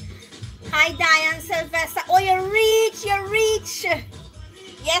Shura. Hi Diane Sylvester. Oh, you reach.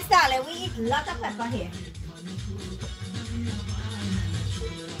 Yes, darling, we eat a lot of pepper here.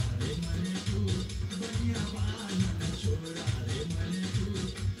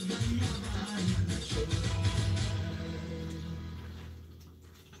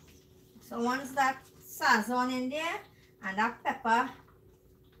 So once that sazon in there and that pepper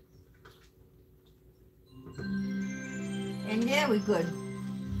in there, we good.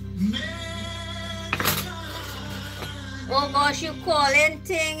 Oh gosh, you calling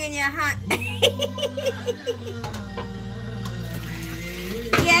thing in your hand.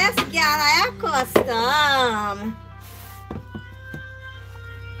 Yes, girl, I am custom.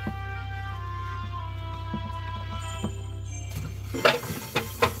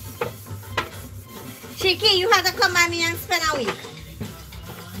 Shiki, you have to come by me and spend a week.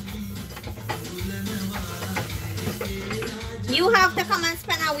 You have to come and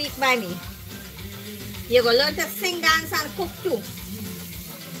spend a week by me. You're going to learn to sing, dance, and cook too.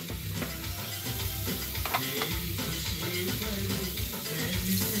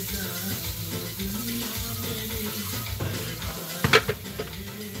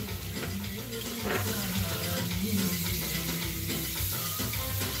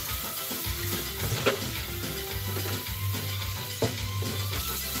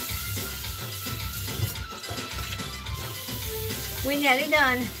 We're nearly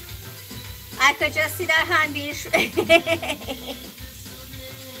done. I could just see that hand being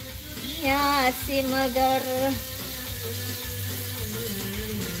yeah, see mother.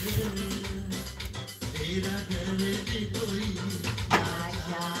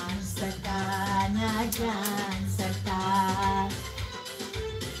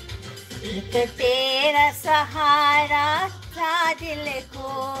 तेरा सहारा था दिल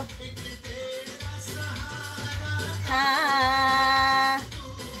को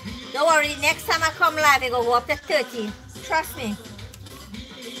don't worry, next time I come live, I go up to 30. Trust me.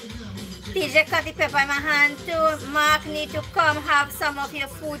 TJ cut the pepper in my hand too. Mark need to come have some of your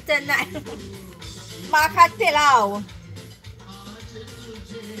food tonight. Mark had pilau.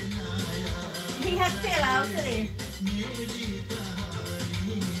 He had pilau today.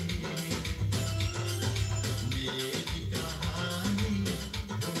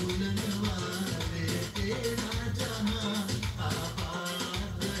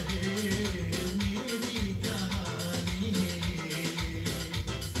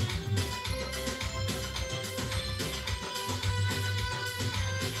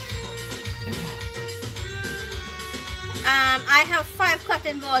 I have 5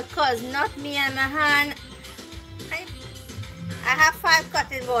 cotton balls because not me and my hand. I have 5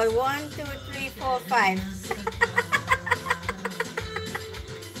 cotton balls. 1, 2, 3, 4, 5.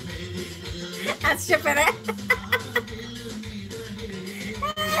 That's stupid, eh?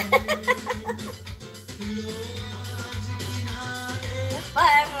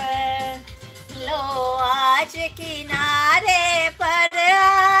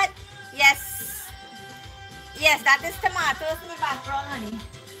 Yes. Yes, that is tomatoes in the background, honey.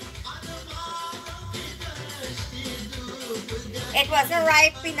 It wasn't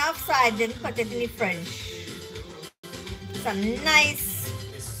ripe enough, so I didn't put it in the fridge. Some nice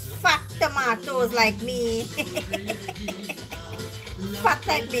fat tomatoes like me. Fat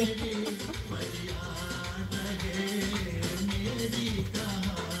like me.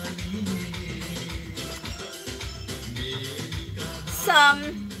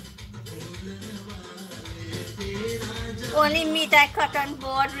 Some only meat I cut on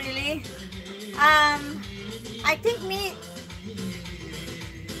board, really. I think meat,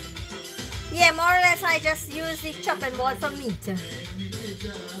 yeah, more or less I just use the chopping board for meat.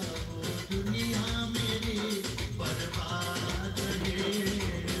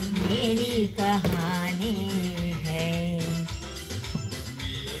 मेरी कहानी है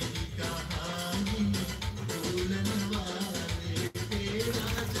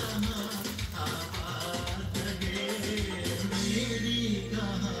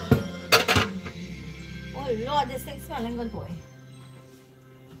Oh Lord, this thing's smelling good, boy.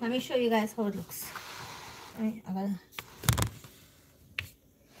 Let me show you guys how it looks. Right, I gotta...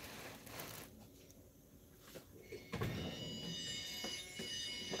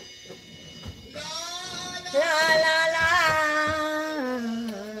 La la la.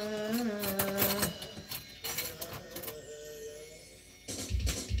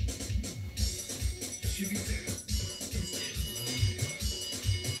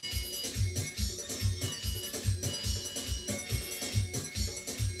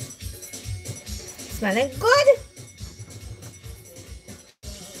 Smelling good.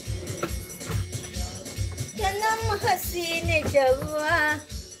 Janam hasine jawwa.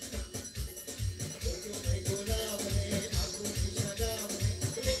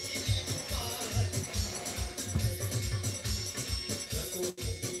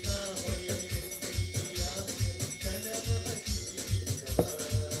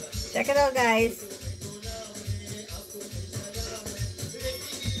 Check it out, guys.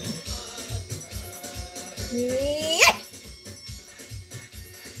 Yeah.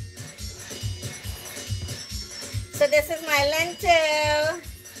 So this is my lentil.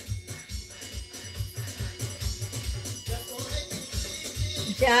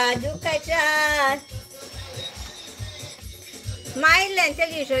 Jadu ka jad. My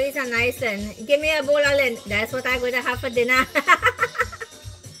lentil usually is a nice one. Give me a bowl of lentil. That's what I'm going to have for dinner.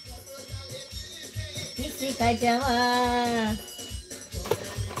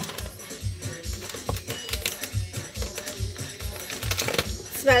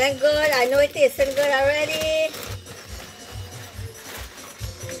 Smelling good. I know it tasting good already.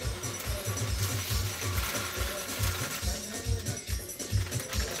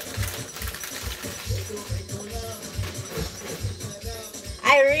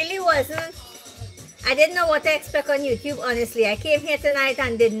 I really wasn't. I didn't know what to expect on YouTube, honestly. I came here tonight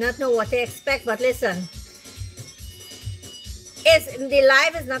and did not know what to expect, but listen, the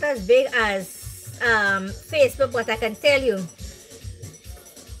live is not as big as Facebook, but I can tell you,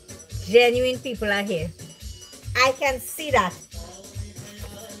 genuine people are here. I can see that.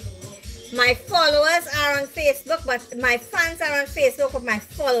 My followers are on Facebook, but my fans are on Facebook, but my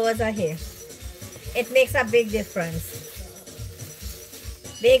followers are here. It makes a big difference.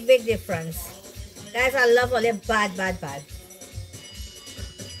 Big, big difference. Guys, I love all your bad.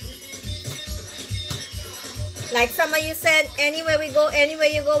 Like some of you said, anywhere we go, anywhere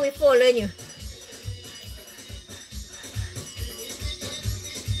you go, we following you.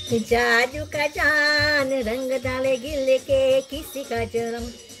 Jadu ka jaan, rang dale gil ke kisi ka jaram.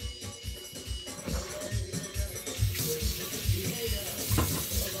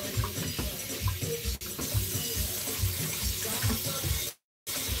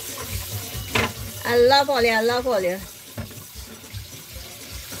 I love all you. I love all you.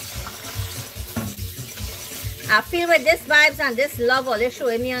 I feel with this vibes and this love all you're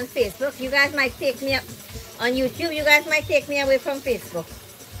showing me on Facebook, you guys might take me up on YouTube. You guys might take me away from Facebook.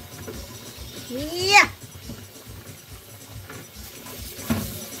 Yeah.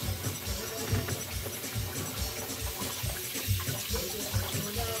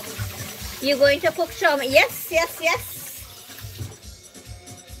 You going to cook shawarma? Yes.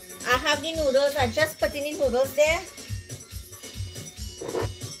 I have the noodles. I just put in the noodles there.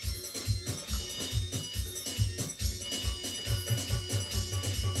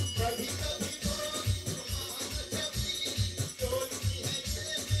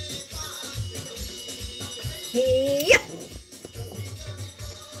 Yep.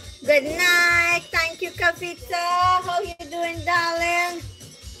 Good night. Thank you, Kavita. How you doing, darling?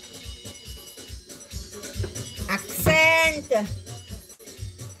 Accent.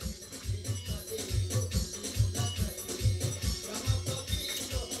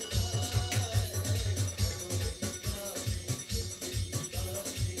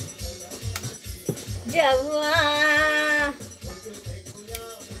 Java.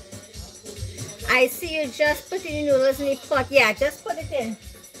 I see you just put in the noodles in the pot. Yeah, just put it in.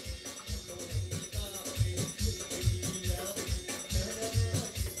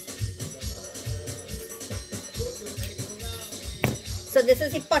 So this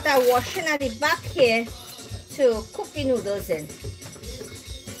is the pot I'm washing at the back here to cook the noodles in.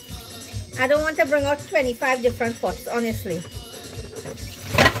 I don't want to bring out 25 different pots, honestly.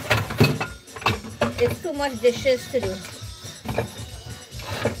 It's too much dishes to do.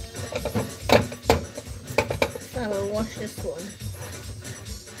 So I will wash this one.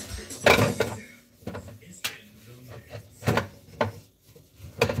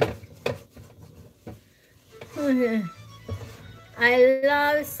 I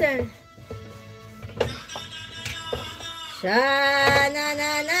love sun. Chana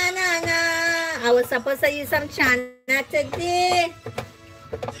na na na na. I was supposed to use some chana today.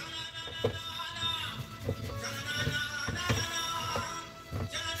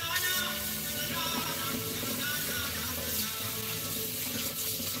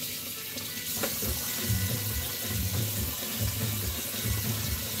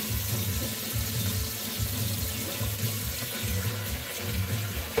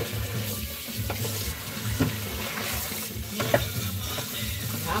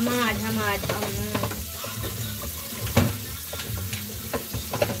 Hamad.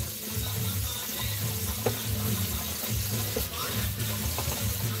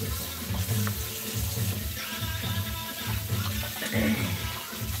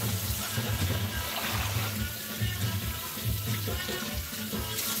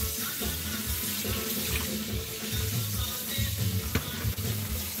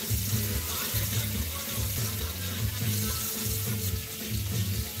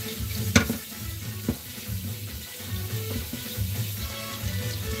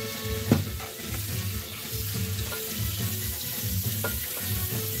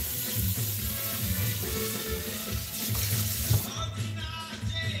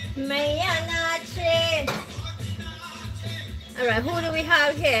 All right, who do we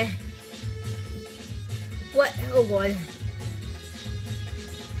have here? What? Oh boy.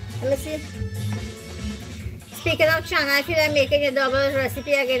 Let me see. Speaking of chana, I feel like making a double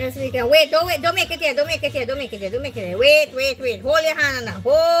recipe again this weekend. Wait, don't make it here. Wait. Hold your hand now.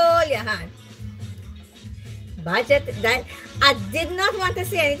 Hold your hand. Budget that I did not want to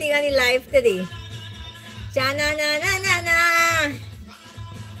say anything on the live today. Chana na.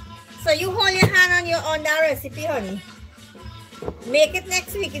 So you hold your hand on that recipe, honey. Make it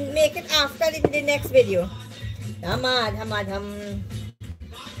next week and make it after the next video. Hamad.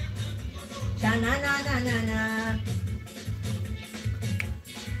 Cha-na-na-na-na-na.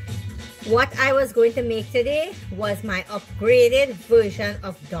 What I was going to make today was my upgraded version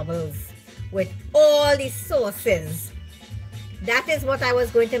of doubles with all the sauces. That is what I was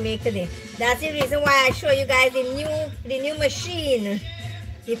going to make today. That's the reason why I show you guys the new machine,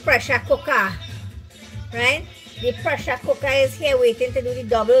 the pressure cooker, right? The pressure cooker is here waiting to do the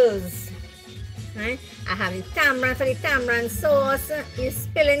doubles, right? I have the tamarind for the tamarind sauce. You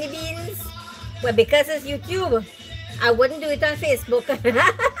spilling the beans? Well, because it's YouTube, I wouldn't do it on Facebook.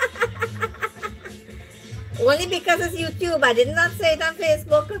 Only because it's YouTube. I did not say it on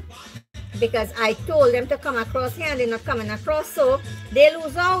Facebook because I told them to come across here and they're not coming across, so they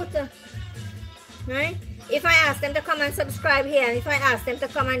lose out, right? If I ask them to come and subscribe here, and if I ask them to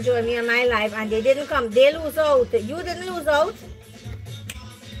come and join me on my live and they didn't come, they lose out. You didn't lose out.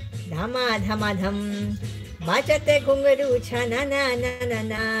 Dhama dhama dham, bachate gungaru cha na na na na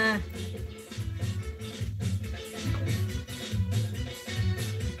na.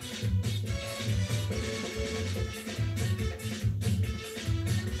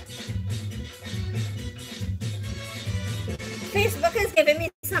 Facebook is giving me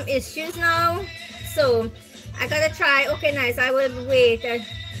some issues now, so I gotta try. Okay, nice. I will wait.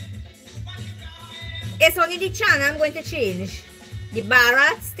 It's only the channel I'm going to change. The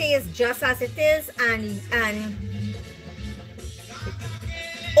barat stays just as it is, and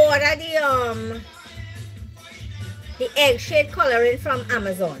order the egg shade coloring from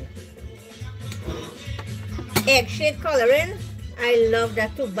Amazon. Egg shade coloring. I love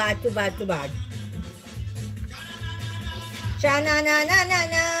that. Too bad, too bad, too bad. Cha na na na na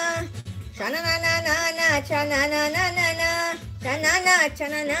na, cha na na na na na, cha na na na na na, cha na na cha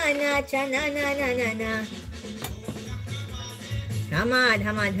na na na, cha na na na na na.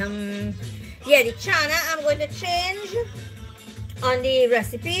 Dham. Yeah, the chana I'm going to change on the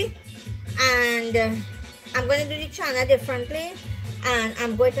recipe, and I'm going to do the chana differently, and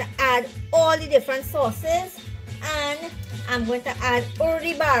I'm going to add all the different sauces, and I'm going to add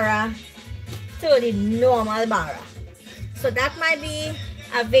uri bara to the normal bara. So that might be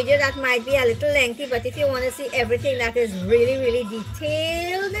a video that might be a little lengthy, but if you want to see everything that is really, really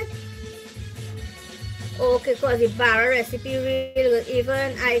detailed, okay, because the bara recipe really good.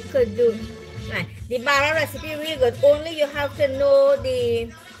 Even I could do, right, the bara recipe really good. Only you have to know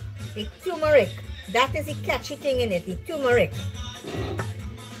the turmeric. That is the catchy thing in it, the turmeric.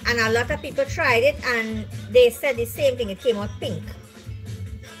 And a lot of people tried it and they said the same thing, it came out pink.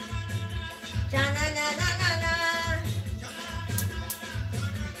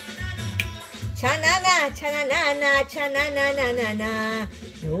 Cha-na-na, cha-na-na-na, cha-na-na-na-na-na.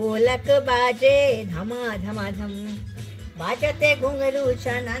 Dholak baje, dhama dhama dham. Bajate ghungaru,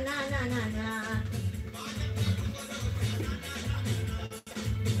 cha-na-na-na-na-na.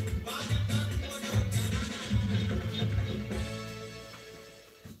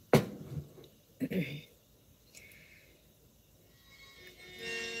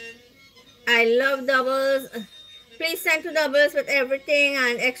 I love doubles. Please send to doubles with everything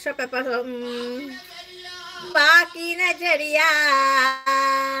and extra pepper. So, Baki Najariya.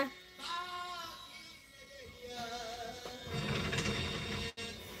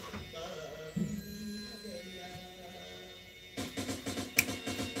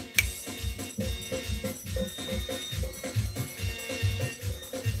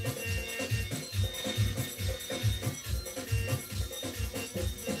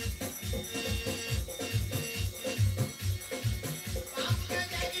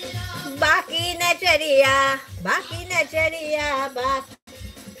 Baki Najariya, Baki Najariya, Baki.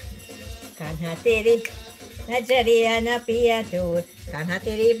 Kanha teri Najariya na piya dur, Kanha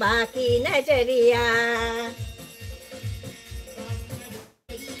teri Baki Najariya.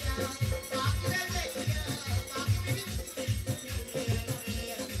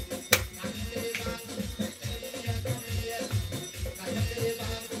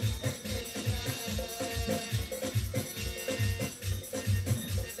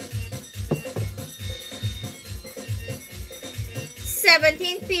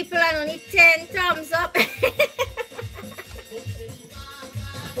 People and only 10 thumbs up.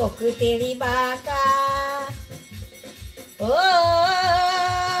 Pokuteri baka. Oh.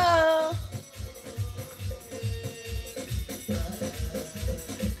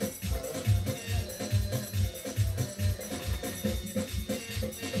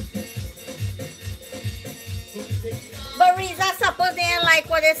 But Riza, suppose they ain't like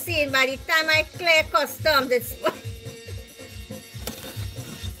what they're seeing by the time I clear customs. It's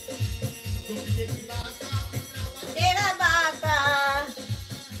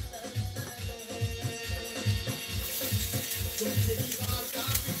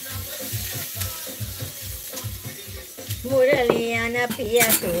 17 Muraliana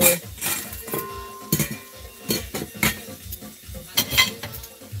Piato.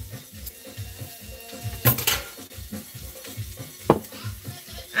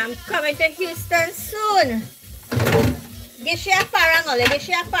 I'm coming to Houston soon. Give she a parang, Ole. Give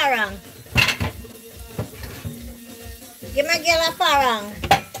she a parang. Give my girl a parang.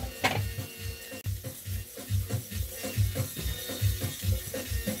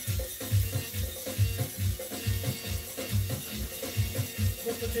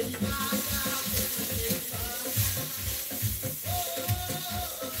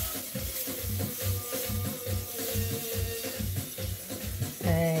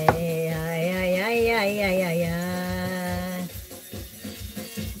 Ay, ay, ay, ay, ay, ay, ay, ay.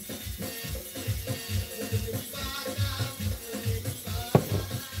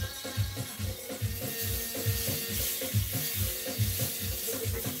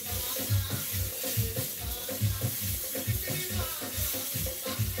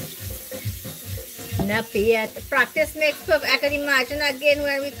 Napiat. Practice makes perfect. I can imagine again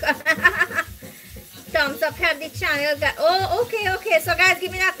when we come. Thumbs up, help the channel. Oh, okay. So guys,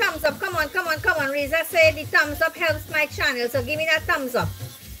 give me that thumbs up. Come on. Reza said the thumbs up helps my channel. So give me that thumbs up.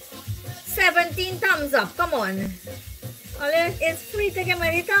 17 thumbs up. Come on. It's free to give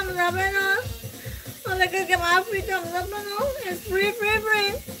me the thumbs up, you know. Only can give me a free thumbs up, you know. It's free.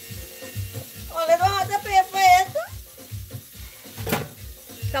 Only don't have to pay for it.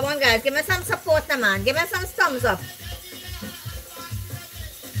 Come on, guys. Give me some support, man. Give me some thumbs up.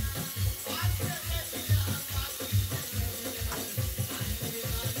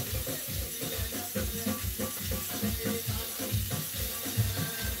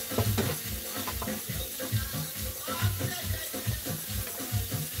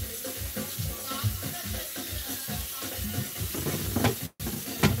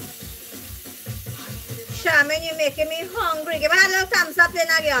 Shamin, you're making me hungry. Give me a little thumbs up then,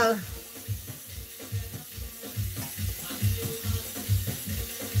 girl.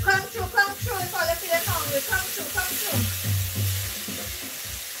 Come through. If all you feeling hungry, come through.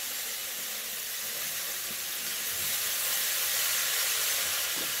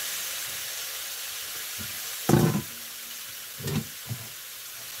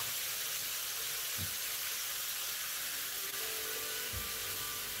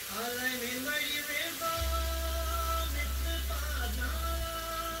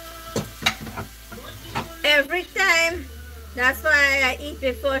 Every time. That's why I eat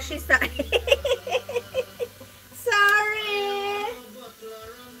before she starts. Sorry.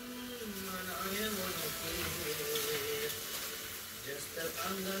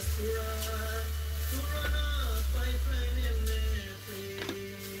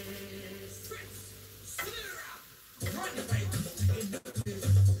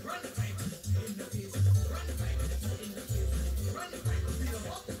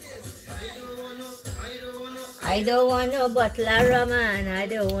 I don't want no butler, man. I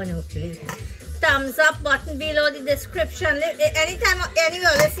don't want no please. Thumbs up button below the description. Anytime,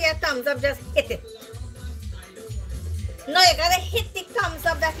 anywhere, let's see a thumbs up, just hit it. No, you gotta hit the thumbs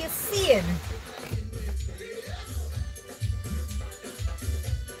up that you're seeing.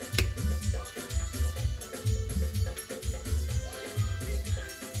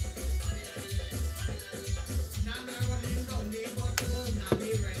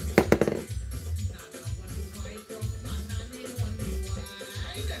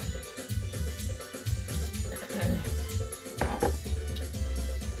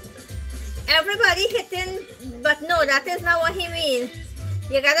 Everybody hitting, but no, that is not what he means.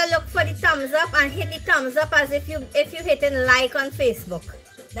 You gotta look for the thumbs up and hit the thumbs up as if you hitting like on Facebook.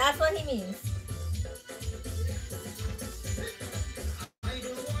 That's what he means.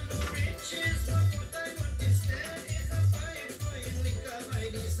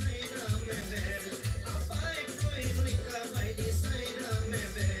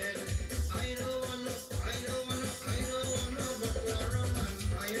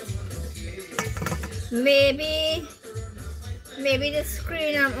 Maybe the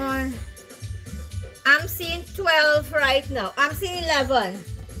screen I'm on. I'm seeing 12 right now. I'm seeing 11.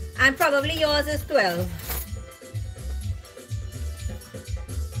 And probably yours is 12.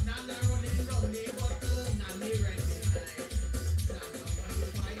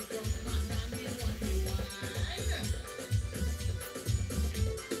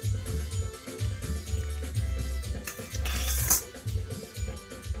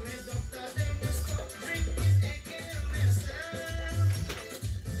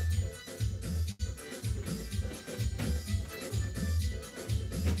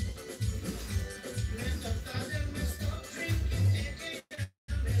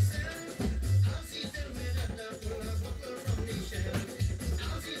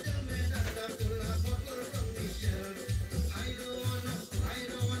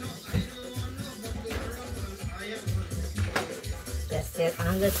 There's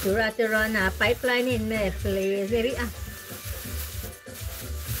Angostura to run a pipeline in my place. Maybe,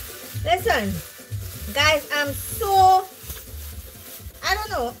 listen, guys, I'm so, I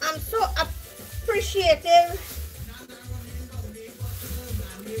don't know, I'm so appreciative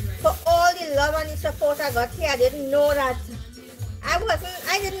for all the love and the support I got here. I didn't know that. I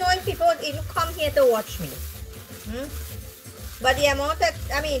didn't know if people would even come here to watch me. But the amount that,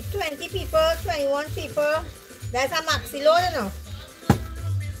 20 people, 21 people, that's a maxi load, you know.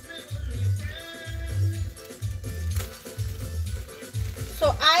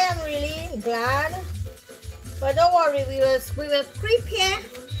 So I am really glad. But don't worry, we will creep here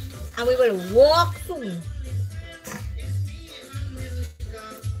and we will walk soon.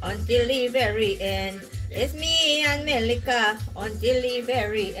 Until the very end. It's me and Melika until the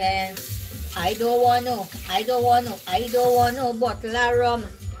very end. I don't want no bottle of rum.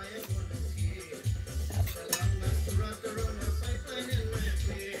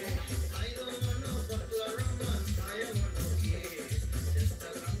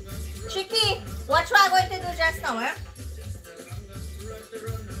 Chicky, what you are going to do just now, eh?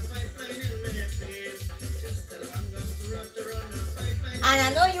 And I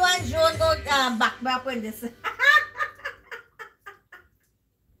know you and Joan go back with this.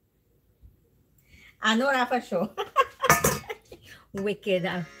 I know that for sure.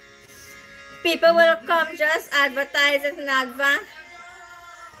 Wicked. People will come just advertise it in advance.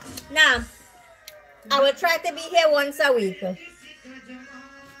 Now, I will try to be here once a week.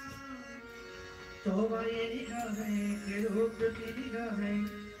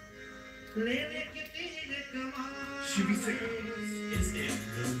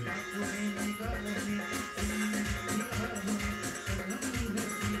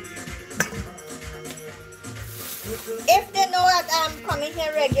 If they know that I'm coming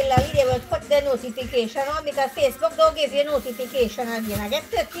here regularly, they will put the notification on, because Facebook don't give you notification again. I get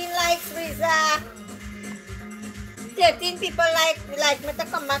 13 likes, Riza. 13 people like me to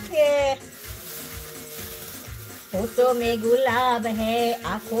come back here. Photo mein gulab hai,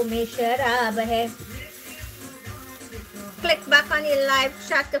 aankhon mein sharab hai. Click back on the live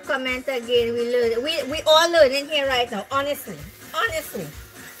chat to comment again. We learn. We all learning here right now. Honestly.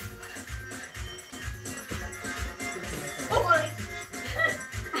 Oh my.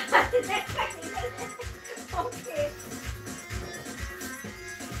 Okay.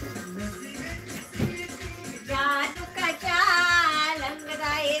 Jadu ka jalan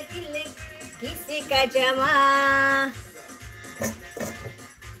gadaye dil kisi ka jama.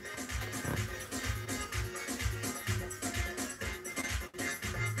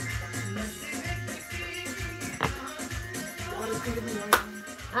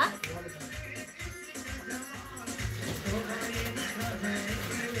 Huh?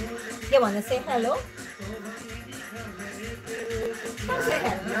 You want to say hello? Come say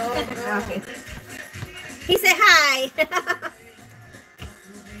hello. Okay. He said hi.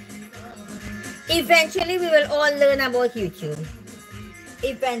 Eventually, we will all learn about YouTube.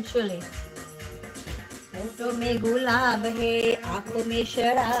 Eventually. Photo mein gulab hai, aankhon mein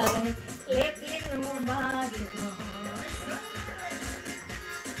sharab hai, lekin wo baat.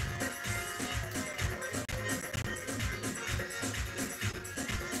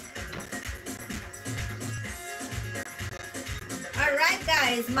 Alright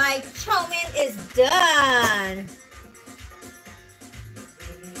guys, my Shamin is done.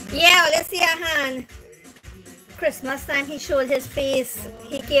 Yeah, let's see a hand. Christmas time he showed his face.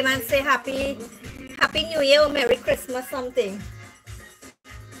 He came and said Happy New Year or Merry Christmas something.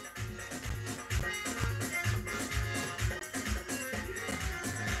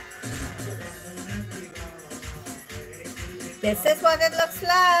 This is what it looks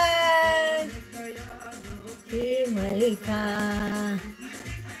like. Malika.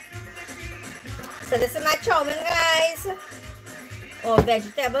 So this is my Shamin, guys, or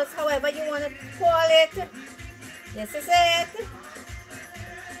vegetables, however you want to call it. This is it.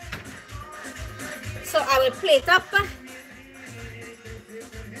 So I will plate up.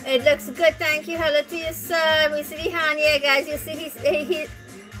 It looks good, thank you. Hello to you, sir. We see the hand here, guys. You see he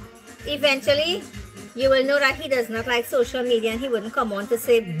eventually you will know that he does not like social media, and he wouldn't come on to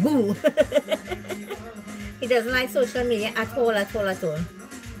say boo. He doesn't like social media at all.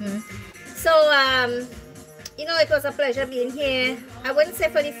 So, you know, it was a pleasure being here. I wouldn't say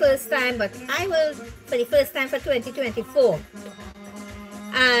for the first time, but I will for the first time for 2024.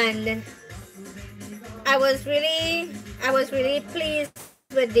 And I was really pleased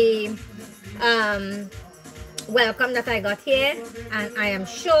with the welcome that I got here, and I am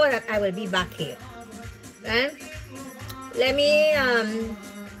sure that I will be back here. And let me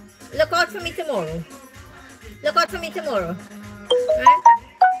look out for me tomorrow. Look out for me tomorrow. Right?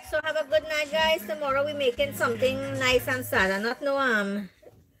 So have a good night, guys. Tomorrow we're making something nice and sad. Not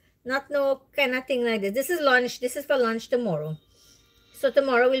no kind of thing like this. This is lunch. This is for lunch tomorrow. So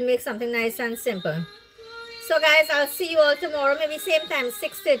tomorrow we'll make something nice and simple. So guys, I'll see you all tomorrow, maybe same time,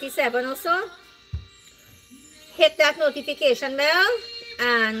 6:37 or so. Hit that notification bell.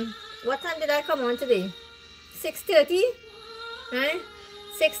 And what time did I come on today? 6:30, right?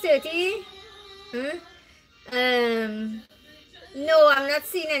 6:30. No, I'm not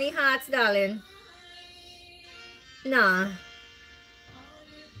seeing any hearts, darling. Nah.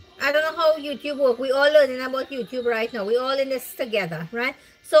 I don't know how YouTube works. We all learning about YouTube right now. We all in this together, right?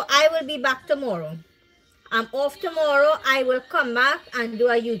 So I will be back tomorrow. I'm off tomorrow. I will come back and do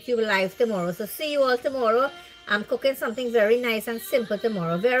a YouTube live tomorrow. So see you all tomorrow. I'm cooking something very nice and simple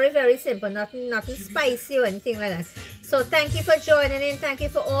tomorrow. Very, very simple. Nothing spicy or anything like that. So thank you for joining in. Thank you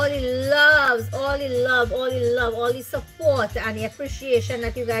for all the loves, all the love, all the love, all the support and the appreciation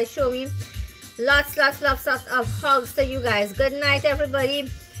that you guys show me. Lots of hugs to you guys. Good night,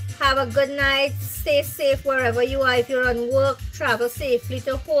 everybody. Have a good night. Stay safe wherever you are. If you're on work, travel safely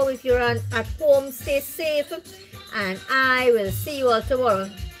to home. If you're at home, stay safe. And I will see you all tomorrow.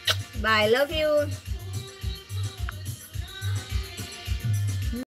 Bye. Love you.